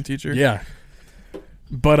religion teacher? Yeah.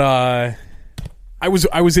 But I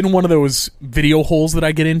was in one of those video holes that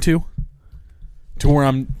I get into, to where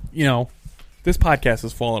I'm, This podcast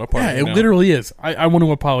is falling apart. yeah, right it now. literally is. I want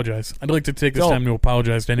to apologize. I'd like to take this Don't. time to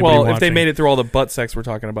apologize to anybody Well, watching. if they made it through all the butt sex we're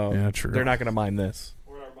talking about, Yeah, true. they're not going to mind this.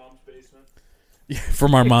 We're in our mom's basement.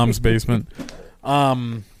 from our mom's basement.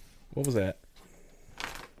 What was that?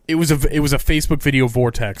 It was a Facebook video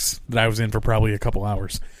vortex that I was in for probably a couple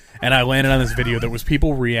hours, and I landed on this video that was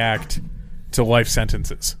people react to life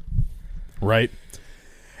sentences, right?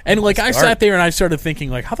 And I sat there and I started thinking,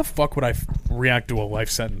 how the fuck would I react to a life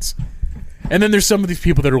sentence? And then there's some of these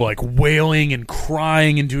people that are wailing and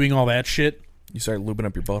crying and doing all that shit. You started lubing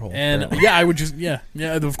up your butthole. And apparently. I would just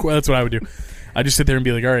of course that's what I would do. I just sit there and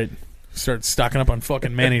be like, all right, start stocking up on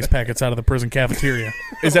fucking mayonnaise packets out of the prison cafeteria.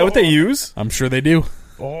 Is that what they use? I'm sure they do.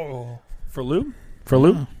 For lube? For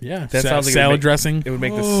lube? Yeah, That sounds like salad dressing. It would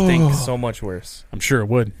make the stink so much worse. I'm sure it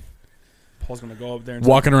would. Paul's gonna go up there and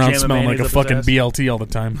Walking around jam smelling like a mayonnaise up fucking his ass. BLT all the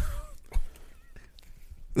time.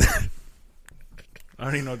 I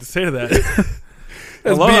don't even know what to say to that.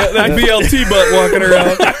 That's, love it. that's BLT butt walking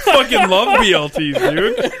around. I fucking love BLTs,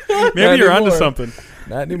 dude. Maybe Not you're onto anymore. something.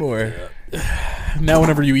 Not anymore. Now,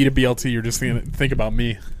 whenever you eat a BLT, you're just gonna think about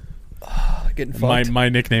me. Getting fucked. My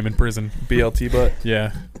nickname in prison. BLT butt.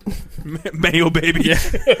 Yeah, Mayo baby. yeah.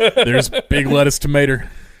 There's big lettuce tomato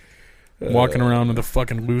walking around with a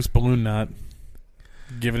fucking loose balloon knot,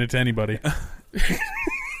 giving it to anybody.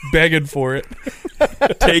 Begging for it.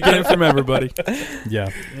 Taking it from everybody. Yeah.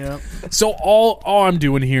 Yeah. So all I'm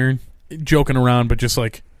doing here, joking around, but just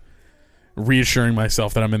reassuring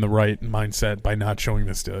myself that I'm in the right mindset by not showing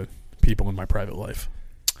this to people in my private life.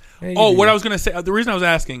 Oh, what I was gonna say. The reason I was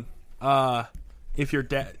asking, if your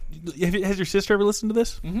dad, has your sister ever listened to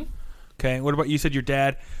this? Mm-hmm. Okay, what about you? Said your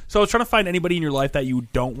dad. So I was trying to find anybody in your life that you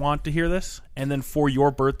don't want to hear this, and then for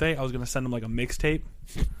your birthday, I was going to send them like a mixtape.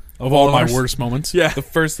 Of all my ours. worst moments. Yeah. The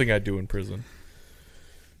first thing I'd do in prison.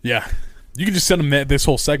 Yeah. You can just send them this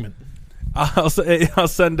whole segment. I'll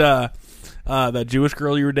send that Jewish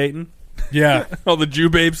girl you were dating. Yeah. All the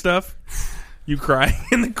Jew babe stuff. You crying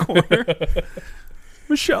in the corner.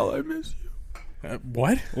 Michelle, I miss you.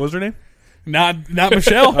 What? What was her name? Not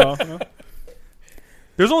Michelle. Oh, no.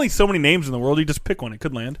 There's only so many names in the world. You just pick one. It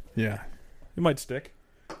could land. Yeah. It might stick.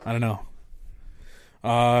 I don't know.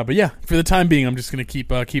 But yeah, for the time being, I'm just gonna keep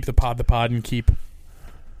the pod and keep.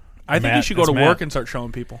 I think you Matt should go as to Matt. work and start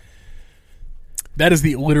showing people. That is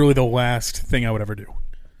literally the last thing I would ever do.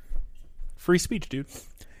 Free speech, dude.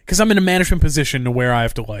 Because I'm in a management position to where I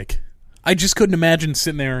have to I just couldn't imagine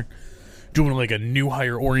sitting there doing like a new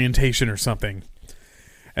hire orientation or something,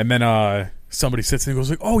 and then somebody sits there and goes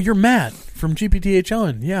like, "Oh, you're Matt from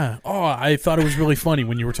GPTHLN." Yeah. Oh, I thought it was really funny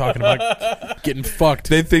when you were talking about getting fucked.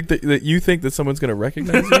 They think that you think that someone's going to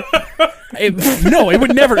recognize you? No, it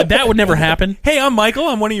would never. That would never happen. Hey, I'm Michael.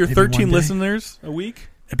 I'm one of your Maybe 13 one day. listeners a week.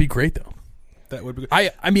 It'd be great though. That would be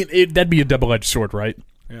good. I mean, that'd be a double-edged sword, right?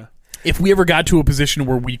 Yeah. If we ever got to a position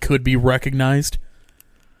where we could be recognized,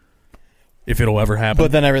 if it'll ever happen.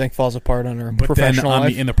 But then everything falls apart on our But professional then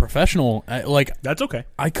life. in the professional, That's okay.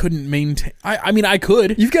 I couldn't maintain. I mean, I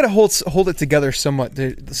could. You've got to hold it together somewhat,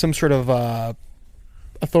 to some sort of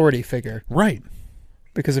authority figure Right.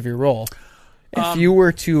 because of your role. If you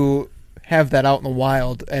were to have that out in the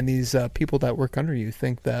wild, and these people that work under you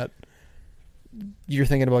think that you're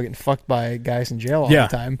thinking about getting fucked by guys in jail all Yeah.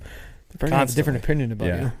 the time, they probably have a different opinion about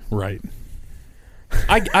you. Right.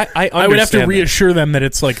 I would have to understand that. reassure them that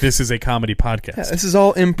it's like this is a comedy podcast. Yeah, this is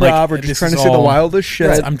all improv. Like, We're this just trying to is say the all- wildest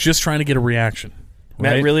shit. I'm just trying to get a reaction.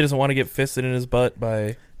 Matt right? really doesn't want to get fisted in his butt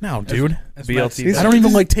by No, dude. BLT. He's- I don't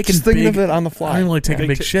even like taking just thinking big. of it on the I fly. don't even like taking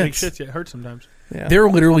big Big shits. shits. Yeah, it hurts sometimes. Yeah. There are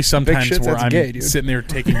literally sometimes shits, where that's I'm gay, dude. sitting there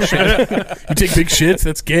taking shit. You take big shits?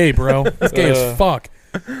 That's gay, bro. That's gay as fuck.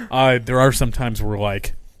 There are some times where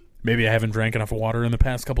maybe I haven't drank enough water in the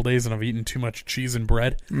past couple days and I've eaten too much cheese and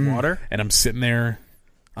bread. Water? And I'm sitting there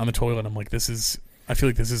on the toilet and I'm like, I feel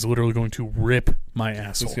like this is literally going to rip my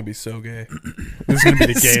asshole. It's going to be so gay. This is going to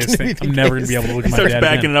be the gayest thing. I'm never going to be able to look He at my starts dad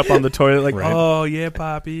backing again. it up on the toilet like, Right. oh, yeah,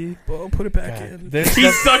 Poppy. Oh, put it back in.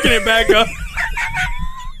 He's sucking it back up.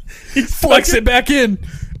 Flex it back in.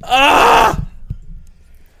 Ah!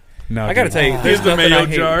 No, I got to dude. tell you, there's Here's the nothing mayo I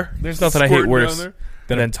hate, jar. There's nothing I hate Squirting worse down there.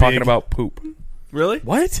 Than a than talking big- about poop. Really?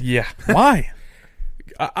 What? Yeah. Why?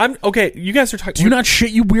 I'm okay. You guys are talking. Do you not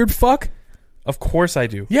shit, you weird fuck? Of course I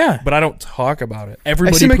do. Yeah. But I don't talk about it. I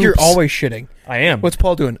Everybody seem like you're poops. always shitting. I am. What's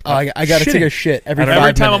Paul doing? I got to take shitting. a shit every I don't 5 know.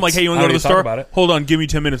 Every time I'm minutes. like, hey, you want I to go to don't the even talk store? about it. Hold on, give me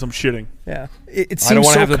 10 minutes. I'm shitting. Yeah, it I don't seems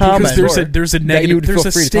wanna so have the common. Because there's a that negative, you'd there's feel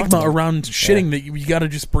a free to talk stigma about it. around shitting that you got to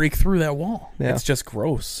just break through that wall. Yeah. It's just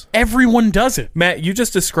gross. Everyone does it. Matt, you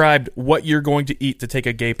just described what you're going to eat to take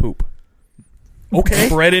a gay poop. Okay.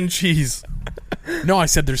 Bread and cheese. No, I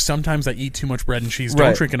said there's sometimes I eat too much bread and cheese, don't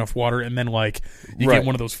Right. drink enough water, and then you Right. get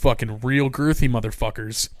one of those fucking real girthy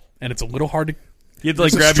motherfuckers, and it's a little hard to. You have to like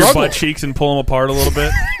It's a grab your struggle. butt cheeks and pull them apart a little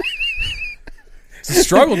bit. It's a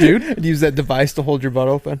struggle, dude. And use that device to hold your butt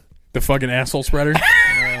open. The fucking asshole spreader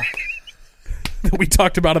that we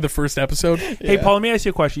talked about in the first episode. Hey, Paul, let me ask you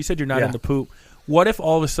a question. You said you're not Yeah. into poop. What if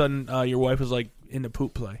all of a sudden your wife was like into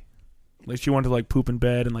poop play? Like she wanted to like poop in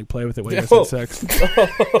bed and like play with it while you guys had sex.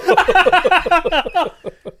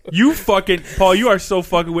 You fucking Paul, you are so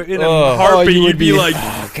fucking weird. In a heartbeat, you would you'd be be- like,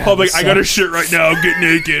 God, Paul, like, this I gotta shit right now. Get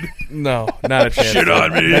naked. No, not a chance. Shit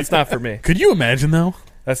on me. That's not for me. Could you imagine though?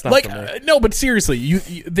 That's not Like, for me. no, but seriously,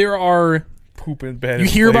 there are. Poop in bed. You and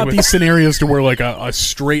hear play about with- these scenarios to where like a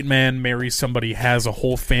straight man marries somebody, has a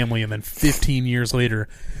whole family, and then 15 years later,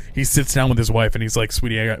 he sits down with his wife and he's like,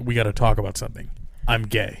 "Sweetie, we got to talk about something. I'm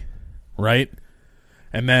gay," right?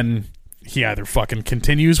 And then he either fucking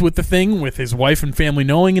continues with the thing with his wife and family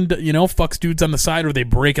knowing, and fucks dudes on the side, or they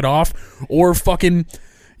break it off, or fucking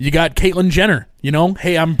you got Caitlyn Jenner.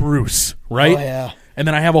 Hey, I'm Bruce, right? Oh, yeah. And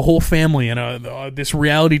then I have a whole family and this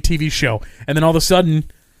reality TV show, and then all of a sudden,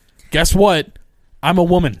 guess what? I'm a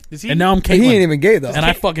woman, Is he- and now I'm He Caitlyn, ain't even gay though. and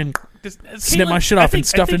I fucking Snip Snip my shit off and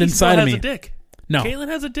stuffed it inside of me. Has a dick. no. Caitlyn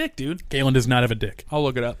has a dick, dude. Caitlyn does not have a dick. I'll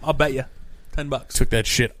look it up. I'll bet you $10. Took that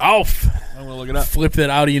shit off. I'm gonna look it up. Flip that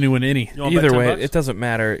out into an innie. You wanna bet Either way, $10? it doesn't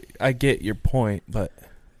matter. I get your point, but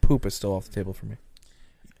poop is still off the table for me.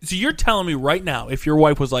 So you're telling me right now, if your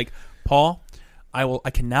wife was like, Paul, I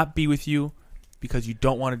cannot be with you because you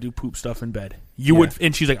don't want to do poop stuff in bed. You would,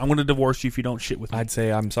 and she's like, I'm going to divorce you if you don't shit with me. I'd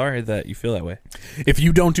say I'm sorry that you feel that way. If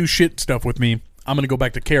you don't do shit stuff with me, I'm gonna go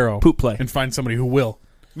back to Caro Poop play. and find somebody who will.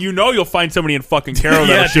 You know you'll find somebody in fucking Carroll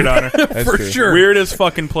that'll shit on her. For true. sure. Weirdest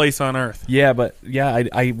fucking place on earth. Yeah, but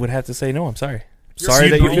I would have to say no. I'm sorry. So Sorry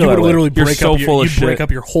that you you feel would that way. literally You're break so up full of you'd break shit.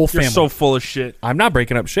 up your whole family. You're so full of shit. I'm not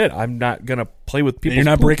breaking up shit. I'm not gonna play with people. You're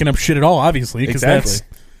not breaking up shit at all, obviously, because Exactly.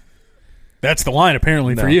 that's the line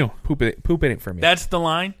apparently for you. Poop ain't for me. That's the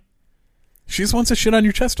line. She just wants to shit on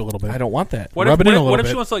your chest a little bit. I don't want that. What Rub if, it in what a if, little what if bit.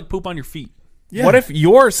 she wants to like poop on your feet? Yeah. What if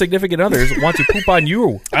your significant others want to poop on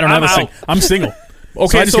you? I don't have I'm a sing. out. I'm single.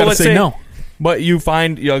 Okay, I just so gotta let's say say no. But you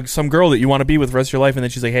find some girl that you want to be with the rest of your life, and then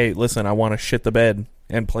she's like, "Hey, listen, I want to shit the bed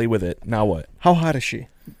and play with it." Now what? How hot is she?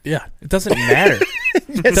 Yeah, It doesn't matter.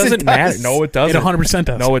 It doesn't matter. No, it it doesn't. 100%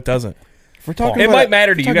 does. No, it doesn't. If we're talking It about might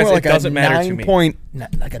matter to you guys. Like It doesn't matter to me.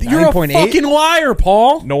 Like a You're a 9.8. fucking liar,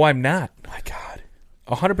 Paul. No, I'm not. My God,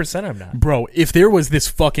 100% I'm not. bro. If there was this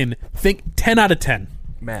fucking thing, 10 out of 10.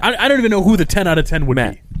 Matt. I don't even know who the 10 out of 10 would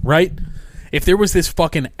Matt. be. Right? If there was this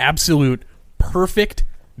fucking absolute perfect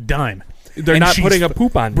dime. They're and not she's putting a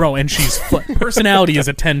poop on me. Bro, and she's personality is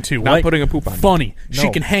a 10 too. Not right? putting a poop on me. Funny. She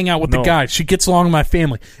No. can hang out with the No. guys. She gets along with my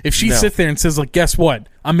family. If she No. sits there and says, like, guess what?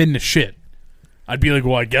 I'm into shit. I'd be like,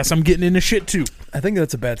 well, I guess I'm getting into shit too. I think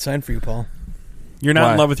that's a bad sign for you, Paul. You're not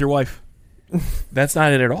Why? in love with your wife. That's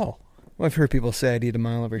not it at all. Well, I've heard people say I'd eat a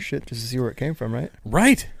mile of her shit just to see where it came from, right?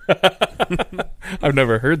 Right. I've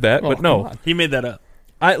never heard that, but Oh, no. come on. He made that up.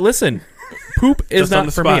 I listen. Poop is Just on not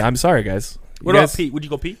the for spot. me. I'm sorry, guys. What You about guys- pee? Would you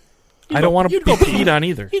go pee? I don't want to you'd go be pee. peed on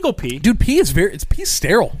either. You go pee. Dude, pee is pee's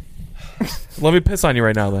sterile. Let me piss on you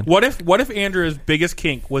right now, then. What if Andrea's biggest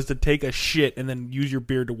kink was to take a shit and then use your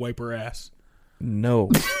beard to wipe her ass?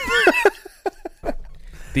 No.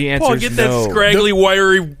 The answer Paul, is get no. that scraggly,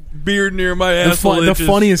 wiry beard near my The, asshole. the itches.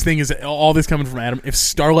 funniest thing is all this coming from Adam. If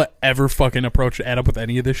Starla ever fucking approached Adam with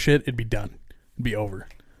any of this shit, it'd be done. It'd be over.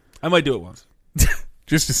 I might do it once.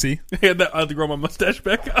 Just to see. I had to grow my mustache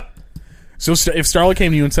back up. So if Starla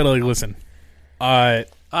came to you and said, like, listen, I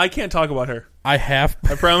can't talk about her. I have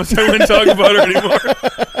I promise I wouldn't talk about her anymore.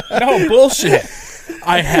 No bullshit.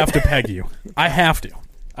 I have to peg you. I have to.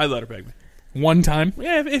 I'd let her peg me. One time.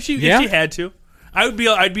 Yeah, if she Yeah? had to, I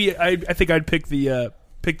think I'd pick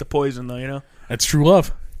the poison though. You know, That's true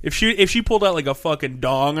love. if she pulled out like a fucking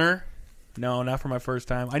donger, no, not for my first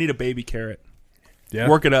time. I need a baby carrot. Yeah.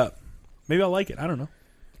 Work it up. Maybe I'll like it. I don't know.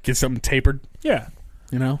 Get something tapered, Yeah.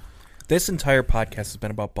 you know? This entire podcast has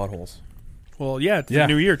been about buttholes. Well, yeah. It's Yeah.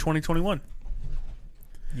 the new year, 2021.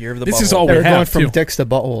 Year of the This butthole. is all we They're going have, from too. dicks to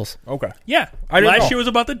buttholes. Okay. Yeah. I didn't Last know. year was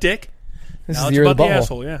about the dick. This Now is it's the year about of the the butthole.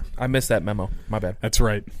 asshole. Yeah. I missed that memo. My bad. That's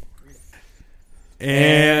right.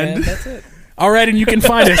 And that's it. All right, and you can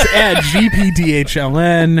find us at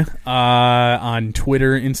GPDHLN on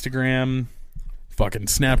Twitter, Instagram, fucking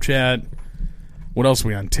Snapchat. What else are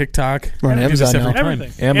we on? TikTok. We're on We do this Amazon every now. time.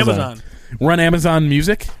 everything. Amazon. We're on Amazon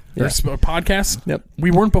Music. Yeah. There's a podcast. Yep.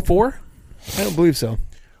 We weren't before. I don't believe so.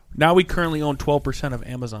 Now we currently own 12% of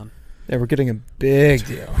Amazon. Yeah, we're getting a big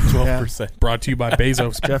deal. 12%. Brought to you by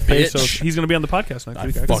Bezos. Jeff Bitch. Bezos. He's going to be on the podcast next I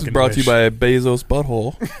week. fucking This is brought to you wish. by Bezos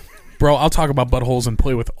Butthole. Bro, I'll talk about buttholes and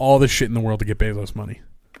play with all the shit in the world to get Bezos money.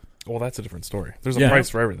 Well, that's a different story. There's a Yeah. price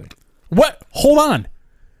for everything. What? Hold on.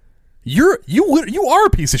 You are a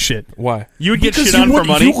piece of shit. Why? You would get Because shit on for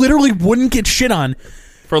money? You literally wouldn't get shit on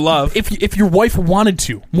For love. if your wife wanted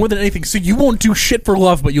to more than anything. So you won't do shit for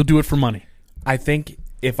love, but you'll do it for money. I think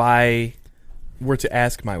if I were to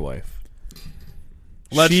ask my wife,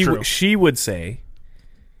 That's true. she would say,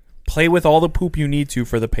 play with all the poop you need to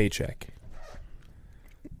for the paycheck.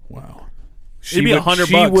 Wow. It'd be $100.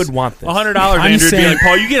 She would want this. $100, I'm Andrew. Would be saying- like,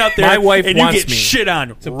 Paul, you get out there My wife and you wants get me shit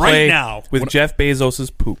on to right play now. with Jeff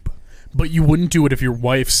Bezos' poop. But you wouldn't do it if your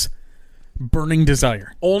wife's burning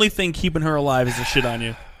desire. Only thing keeping her alive is the shit on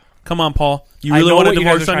you. Come on, Paul. You I really know want a what you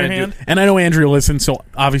guys divorce are on your trying to do. hand? And I know Andrea listens, so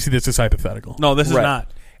obviously this is hypothetical. No, this is Right.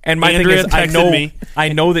 not. And my Andrea thing is, I texted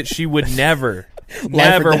me. know that she would never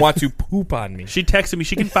want to poop on me. She texted me.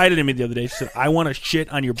 She confided in me the other day. She said, I want to shit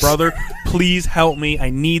on your brother. Please help me. I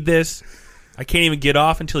need this. I can't even get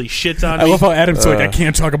off until he shits on I me. love how Adam's like, I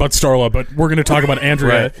can't talk about Starla, but we're going to talk about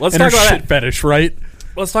Andrea Right. Let's and talk her about shit that. fetish, right?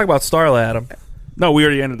 Let's talk about Starla, Adam. No, we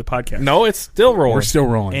already ended the podcast. No, it's still rolling. We're still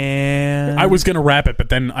rolling. And I was going to wrap it, but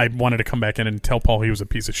then I wanted to come back in and tell Paul he was a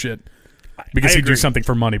piece of shit. Because I he'd do agree. something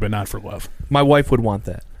for money, but not for love. My wife would want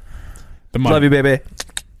that. The money. Love you, baby.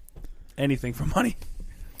 anything for money.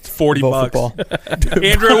 It's $40 Vote for bucks. Paul.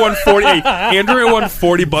 Andrea won 40. Andrea won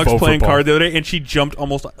 $40 Vote for playing Paul. card the other day, and she jumped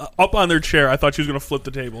almost up on their chair. I thought she was going to flip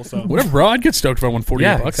the table. So Whatever, bro. I'd get stoked if I won $40.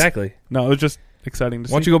 Yeah, exactly. no, it was just exciting to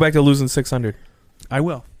see. Why don't you go back to losing 600? I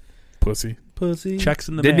will. Pussy. Pussy. Checks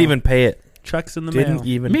in the Didn't mail. even pay it. Checks in the Didn't mail.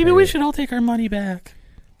 even. Maybe pay we it. should all take our money back.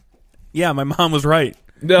 Yeah, my mom was right.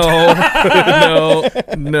 No.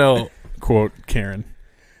 Quote Karen.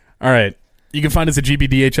 All right. You can find us at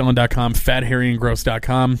gbdhln.com,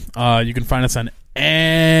 fatharryandgross.com. You can find us on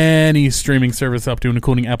any streaming service up to and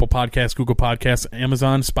including Apple Podcasts, Google Podcasts,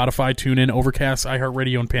 Amazon, Spotify, TuneIn, Overcast,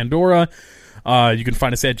 iHeartRadio, and Pandora. You can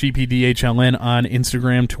find us at GPDHLN on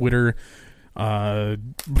Instagram, Twitter. What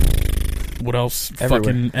else? Everywhere.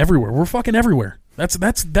 Fucking everywhere. We're fucking everywhere. That's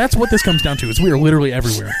what this comes down to. Is we are literally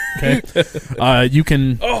everywhere. Okay. You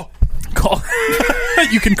can call.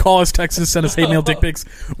 You can call us, text us, send us hate mail, dick pics.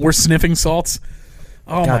 We're sniffing salts.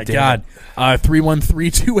 Oh my god.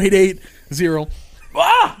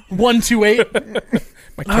 313-288-0128.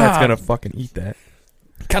 My cat's gonna fucking eat that.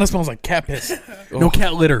 Kind of smells like cat piss. No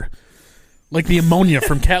cat litter. Like the ammonia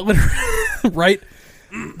from cat litter, right?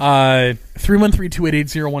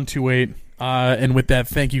 313-288-0128. And with that,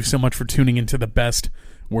 thank you so much for tuning into the best,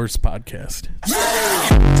 worst podcast.